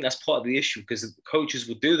better, and I think that's part of the issue, because coaches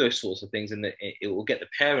will do those sorts of things, and it will get the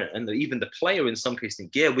parent and even the player in some cases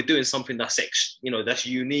think, yeah, we're doing something that's that's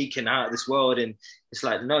unique and out of this world, and it's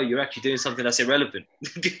like, no, you're actually doing something that's irrelevant.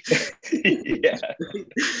 Yeah,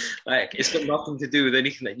 like it's got nothing to do with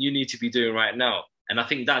anything that you need to be doing right now. And I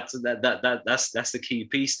think that's the key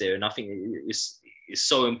piece there, and I think it's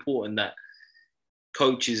so important that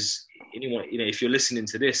coaches, anyone, if you're listening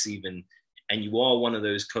to this even, and you are one of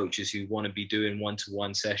those coaches who want to be doing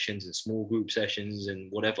one-to-one sessions and small group sessions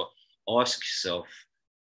and whatever, ask yourself,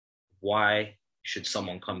 why should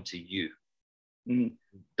someone come to you?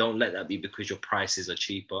 Don't let that be because your prices are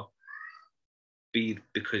cheaper. Be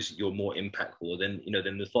because you're more impactful. Then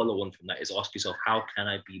the follow-on from that is ask yourself, how can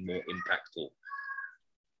I be more impactful?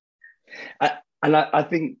 And I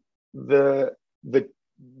think the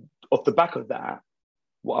off the back of that,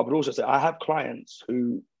 what I would also say, I have clients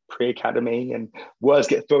who pre-academy, and words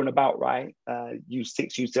get thrown about, right?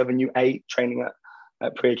 U6, U7, U8 training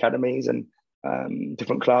at pre-academies and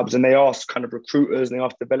different clubs, and they ask kind of recruiters and they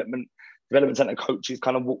ask development center coaches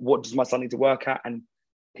kind of what does my son need to work at, and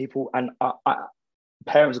people and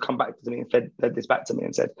parents have come back to me and fed this back to me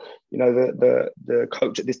and said, the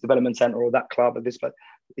coach at this development center or that club or this place,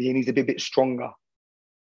 he needs to be a bit stronger.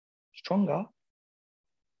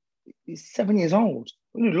 He's 7 years old.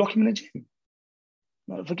 We're going to lock him in the gym.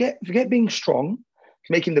 No, forget being strong.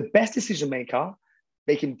 Make him the best decision maker.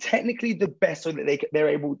 Make him technically the best, so that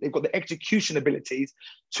they've got the execution abilities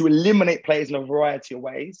to eliminate players in a variety of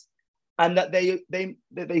ways, and that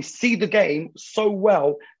they see the game so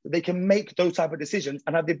well that they can make those type of decisions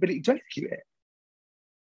and have the ability to execute it.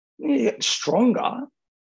 You get stronger.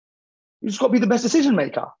 You just got to be the best decision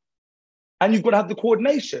maker, and you've got to have the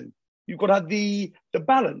coordination. You've got to have the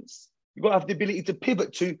balance. You've got to have the ability to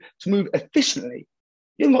pivot to move efficiently.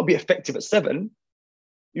 You haven't got to be effective at 7.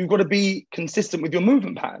 You've got to be consistent with your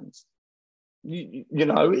movement patterns. You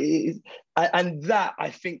know, and that I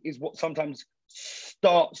think is what sometimes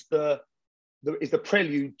starts is the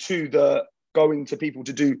prelude to the going to people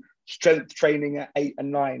to do strength training at 8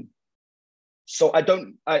 and 9. So I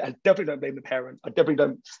definitely don't blame the parents. I'm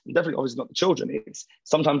definitely obviously not the children. It's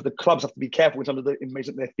sometimes the clubs have to be careful in terms of the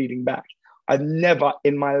information that they're feeding back. I've never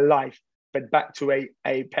in my life fed back to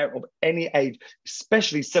a parent of any age,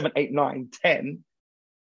 especially 7, 8, 9, 10,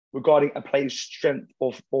 regarding a player's strength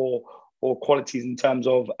or qualities in terms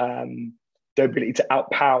of their ability to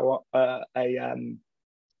outpower an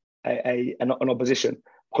opposition,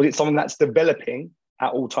 because it's something that's developing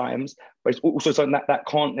at all times, but it's also something that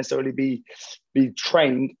can't necessarily be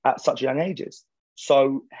trained at such young ages.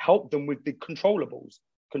 So help them with the controllables.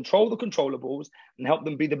 Control the controllables and help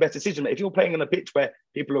them be the best decision maker. If you're playing on a pitch where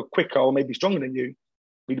people are quicker or maybe stronger than you,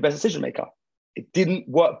 be the best decision maker. It didn't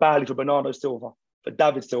work badly for Bernardo Silva, for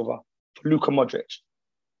David Silva, for Luka Modric.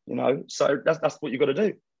 You know, so that's what you've got to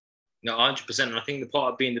do. No, 100%. And I think the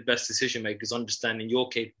part of being the best decision maker is understanding your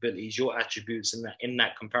capabilities, your attributes, and in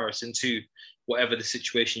that comparison to whatever the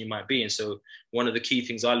situation you might be in. So one of the key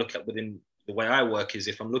things I look at within the way I work is,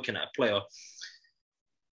 if I'm looking at a player,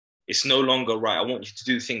 it's no longer right, I want you to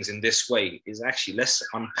do things in this way. Is actually, let's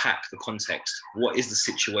unpack the context. What is the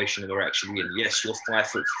situation that they're actually in? Yes, you're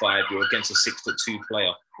 5'5", you're against a 6'2"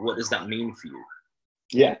 player. What does that mean for you?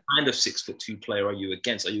 Yeah. What kind of 6'2" player are you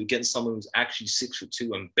against? Are you against someone who's actually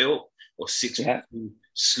 6'2" and built, or 6'2",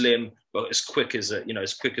 slim, but as quick as a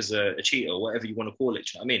cheetah, or whatever you want to call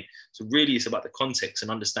it? You know what I mean? So really, it's about the context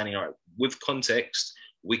and understanding. All right, with context,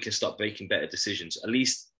 we can start making better decisions. At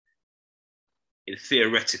least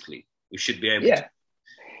theoretically, we should be able to.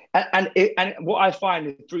 And what I find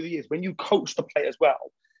is, through the years, when you coach the players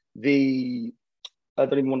well, I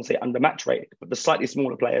don't even want to say under match rated, but the slightly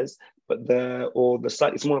smaller players, or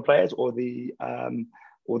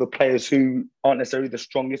the players who aren't necessarily the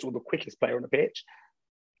strongest or the quickest player on the pitch,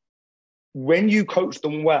 when you coach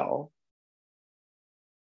them well,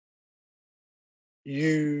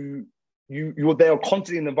 they are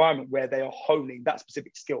constantly in an environment where they are honing that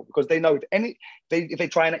specific skill, because they know if they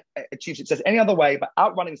try and achieve success any other way, but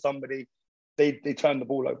outrunning somebody, they turn the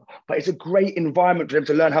ball over. But it's a great environment for them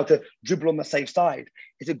to learn how to dribble on the safe side.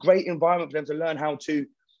 It's a great environment for them to learn how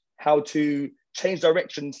to change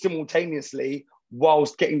direction simultaneously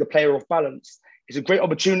whilst getting the player off balance. It's a great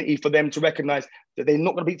opportunity for them to recognize that they're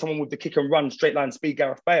not going to beat someone with the kick and run, straight line speed,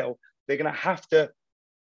 Gareth Bale. They're going to have to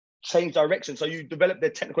change direction. So you develop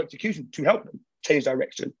their technical execution to help them change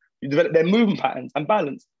direction. You develop their movement patterns and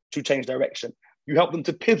balance to change direction. You help them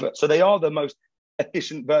to pivot, so they are the most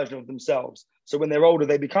efficient version of themselves. So when they're older,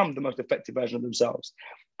 they become the most effective version of themselves.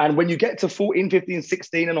 And when you get to 14, 15,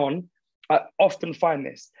 16 and on, I often find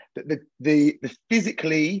this, that the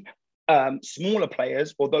physically smaller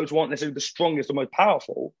players, or those who aren't necessarily the strongest or most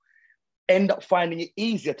powerful, end up finding it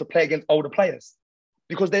easier to play against older players,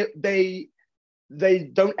 because they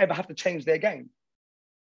don't ever have to change their game.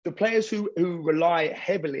 The players who rely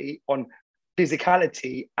heavily on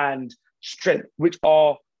physicality and strength, which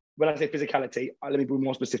are, when I say physicality, let me be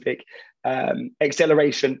more specific,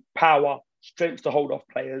 acceleration, power, strength to hold off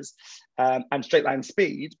players, and straight line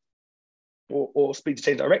speed, or speed to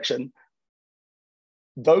change direction,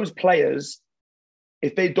 those players,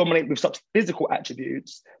 if they dominate with such physical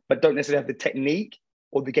attributes, but don't necessarily have the technique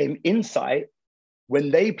or the game insight,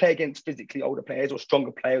 when they play against physically older players or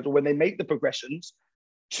stronger players, or when they make the progressions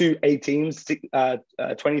to 18s,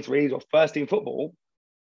 23s, or first team football,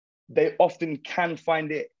 they often can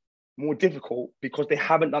find it more difficult because they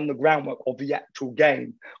haven't done the groundwork of the actual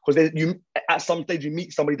game. Because at some stage, you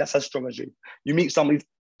meet somebody that's as strong as you. You meet somebody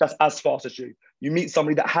that's as fast as you. You meet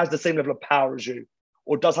somebody that has the same level of power as you,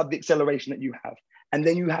 or does have the acceleration that you have. And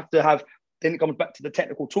then then it comes back to the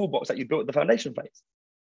technical toolbox that you built at the foundation phase.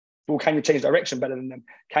 Well, can you change direction better than them?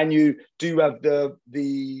 Do you have the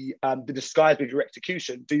disguise with your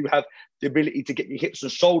execution? Do you have the ability to get your hips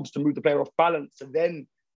and shoulders to move the player off balance and then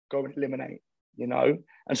go and eliminate? You know,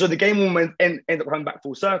 and so the game will end up coming back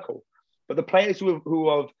full circle. But the players who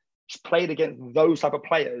have played against those type of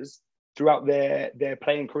players throughout their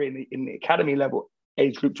playing career in the academy level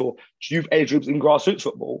age groups or youth age groups in grassroots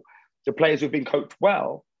football, the players who've been coached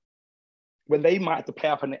well, when they might have to play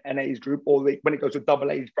up an age group, or when it goes to a double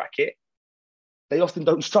age bracket, they often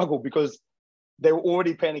don't struggle because they were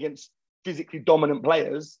already playing against physically dominant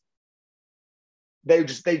players they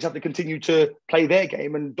just have to continue to play their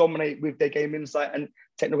game and dominate with their game insight and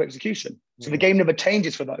technical execution. So the game never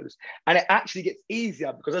changes for those. And it actually gets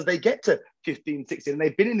easier because as they get to 15, 16, and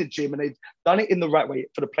they've been in the gym and they've done it in the right way,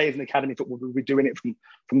 for the players in academy football, we'll be doing it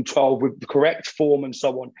from 12 with the correct form and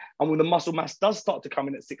so on. And when the muscle mass does start to come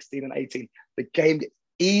in at 16 and 18, the game gets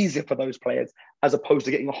easier for those players as opposed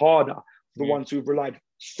to getting harder for the ones who've relied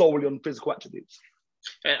solely on physical attributes.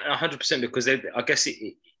 100%, because I guess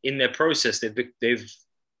in their process they've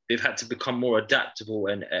had to become more adaptable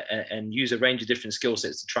and use a range of different skill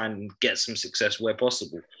sets to try and get some success where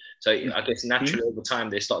possible. So I guess naturally over time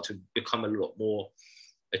they start to become a lot more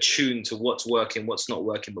attuned to what's working, what's not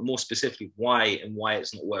working, but more specifically why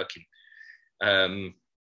it's not working.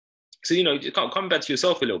 So coming back to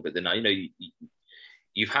yourself a little bit then now,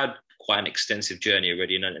 you've had quite an extensive journey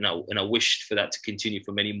already, and I wish for that to continue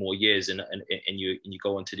for many more years, and you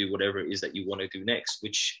go on to do whatever it is that you want to do next,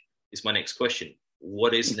 which is my next question.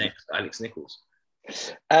 What is next, Alex Nichols?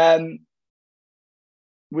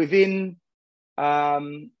 Within my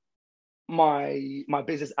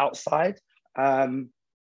business outside,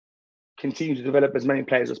 continue to develop as many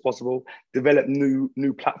players as possible, develop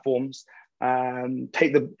new platforms,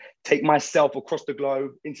 take myself across the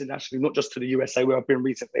globe internationally, not just to the USA where I've been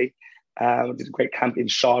recently. I did a great camp in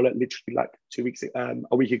Charlotte, literally like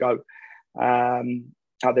a week ago.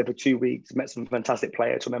 Out there for 2 weeks, met some fantastic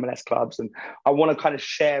players from MLS clubs, and I want to kind of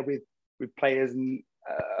share with players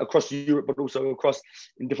across Europe, but also across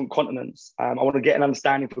in different continents. I want to get an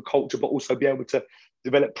understanding for culture, but also be able to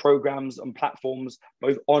develop programs and platforms,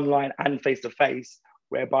 both online and face to face,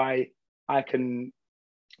 whereby I can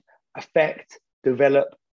affect,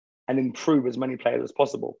 develop, and improve as many players as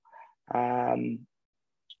possible.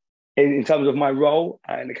 In terms of my role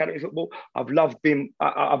in academy football, I've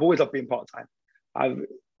always loved being part-time.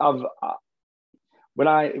 When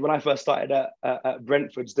I first started at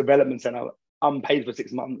Brentford's development centre, unpaid for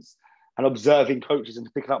 6 months, and observing coaches and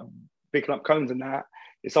picking up cones and that,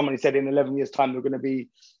 if somebody said in 11 years' time they're going to be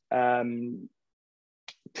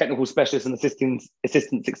technical specialist and assistant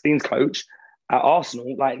 16s coach at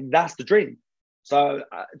Arsenal, like that's the dream. So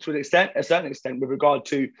to a certain extent, with regard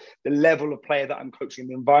to the level of player that I'm coaching,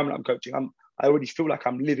 the environment I'm coaching, I already feel like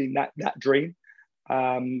I'm living that dream.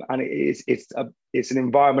 And it's an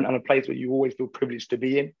environment and a place where you always feel privileged to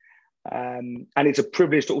be in. And it's a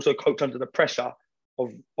privilege to also coach under the pressure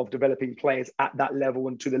of developing players at that level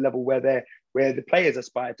and to the level where the players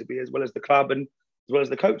aspire to be, as well as the club and as well as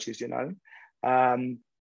the coaches,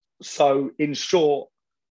 So in short,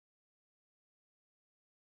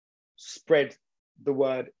 spread the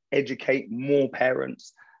word, educate more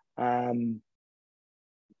parents,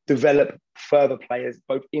 develop further players,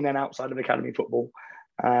 both in and outside of academy football,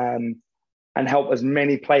 and help as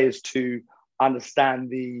many players to understand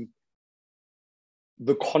the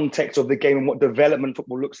context of the game and what development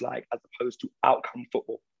football looks like as opposed to outcome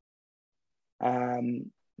football.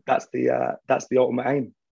 That's the ultimate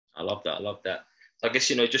aim. I love that. So I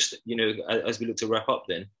guess, as we look to wrap up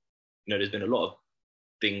then, there's been a lot of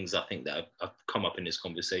things I think that have come up in this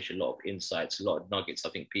conversation, a lot of insights, a lot of nuggets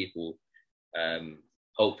I think people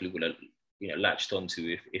hopefully will have latched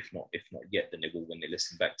onto, if not yet, then they will when they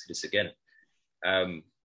listen back to this again.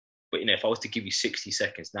 But if I was to give you 60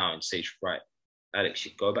 seconds now and say, right, Alex,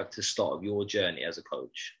 you go back to the start of your journey as a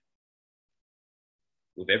coach,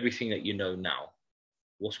 with everything that you know now,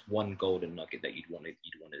 what's one golden nugget that you'd want to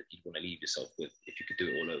leave yourself with if you could do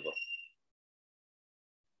it all over?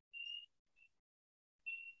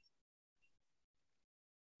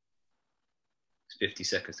 It's 50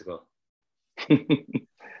 seconds to go.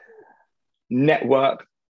 Network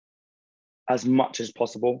as much as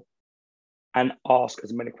possible and ask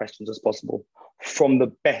as many questions as possible from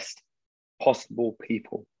the best possible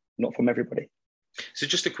people, not from everybody. So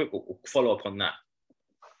just a quick follow-up on that.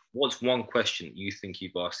 What's one question you think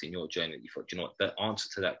you've asked in your journey that you thought, what, the answer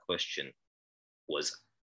to that question was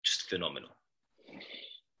just phenomenal?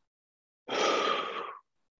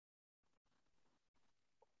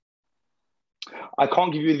 I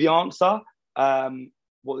can't give you the answer,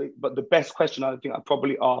 but the best question I think I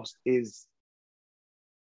probably asked is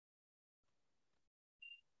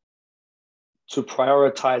to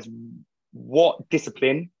prioritize what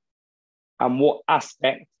discipline and what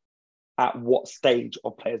aspect at what stage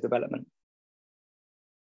of players' development.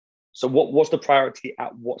 So what's the priority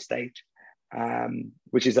at what stage?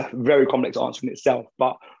 Which is a very complex answer in itself,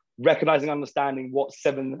 but recognizing, understanding what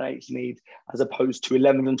 7s and 8s need as opposed to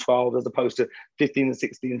 11s and 12s, as opposed to 15s and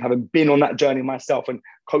 16s, having been on that journey myself and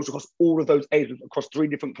coached across all of those ages, across 3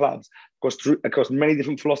 different clubs, across many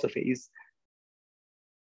different philosophies,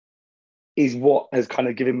 is what has kind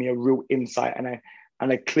of given me a real insight and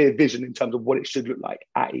a clear vision in terms of what it should look like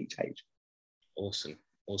at each age. Awesome.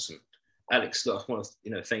 Alex, look, I want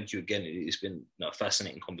to thank you again. It's been a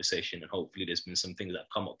fascinating conversation, and hopefully there's been some things that have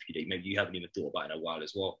come up for you that maybe you haven't even thought about in a while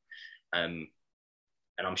as well. And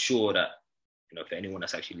I'm sure that for anyone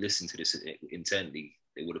that's actually listened to this intently,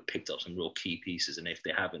 they would have picked up some real key pieces. And if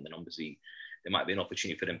they haven't, then obviously there might be an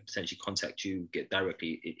opportunity for them to potentially contact you, get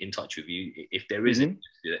directly in touch with you. If there isn't,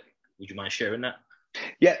 would you mind sharing that?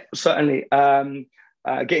 Yeah, certainly.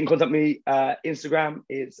 Get in contact with me. Instagram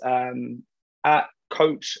is at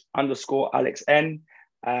coach_AlexN.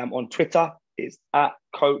 On Twitter, it's at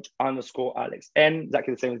coach_AlexN,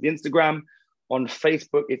 exactly the same as the Instagram. On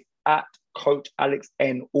Facebook, it's at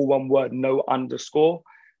coachAlexN, all one word, no underscore.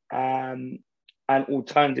 And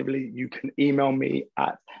alternatively, you can email me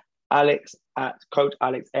at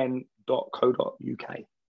alex@coachalexn.co.uk.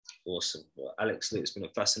 Awesome. Well, Alex, it's been a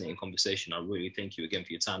fascinating conversation. I really thank you again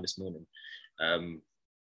for your time this morning.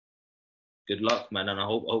 Good luck, man, and I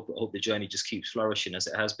hope the journey just keeps flourishing as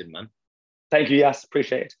it has been, man. Thank you, Yas.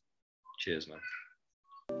 Appreciate it. Cheers, man.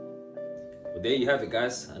 Well, there you have it,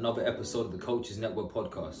 guys. Another episode of the Coaches Network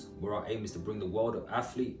podcast, where our aim is to bring the world of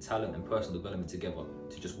athlete, talent, and personal development together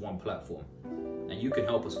to just one platform. And you can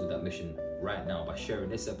help us with that mission right now by sharing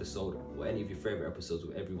this episode or any of your favorite episodes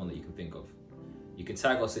with everyone that you can think of. You can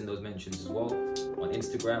tag us in those mentions as well on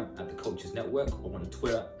Instagram at the Coaches Network or on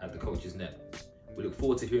Twitter at the Coaches Net. We look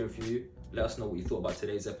forward to hearing from you. Let us know what you thought about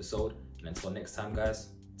today's episode. And until next time, guys,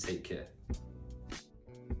 take care.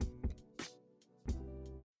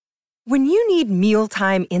 When you need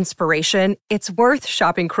mealtime inspiration, it's worth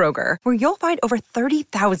shopping Kroger, where you'll find over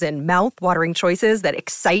 30,000 mouth-watering choices that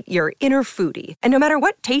excite your inner foodie. And no matter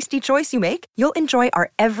what tasty choice you make, you'll enjoy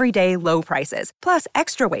our everyday low prices, plus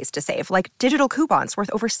extra ways to save, like digital coupons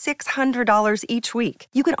worth over $600 each week.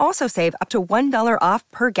 You can also save up to $1 off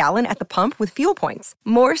per gallon at the pump with fuel points.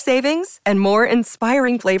 More savings and more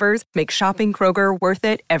inspiring flavors make shopping Kroger worth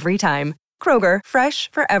it every time. Kroger,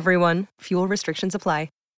 fresh for everyone. Fuel restrictions apply.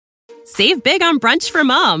 Save big on brunch for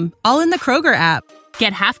mom, all in the Kroger app.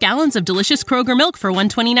 Get half gallons of delicious Kroger milk for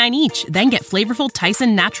 $1.29 each. Then get flavorful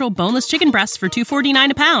Tyson natural boneless chicken breasts for $2.49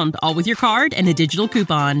 a pound, all with your card and a digital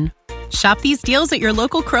coupon. Shop these deals at your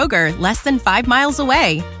local Kroger, less than 5 miles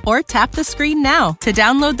away. Or tap the screen now to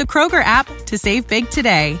download the Kroger app to save big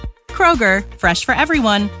today. Kroger, fresh for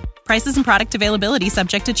everyone. Prices and product availability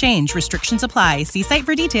subject to change. Restrictions apply. See site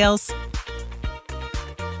for details.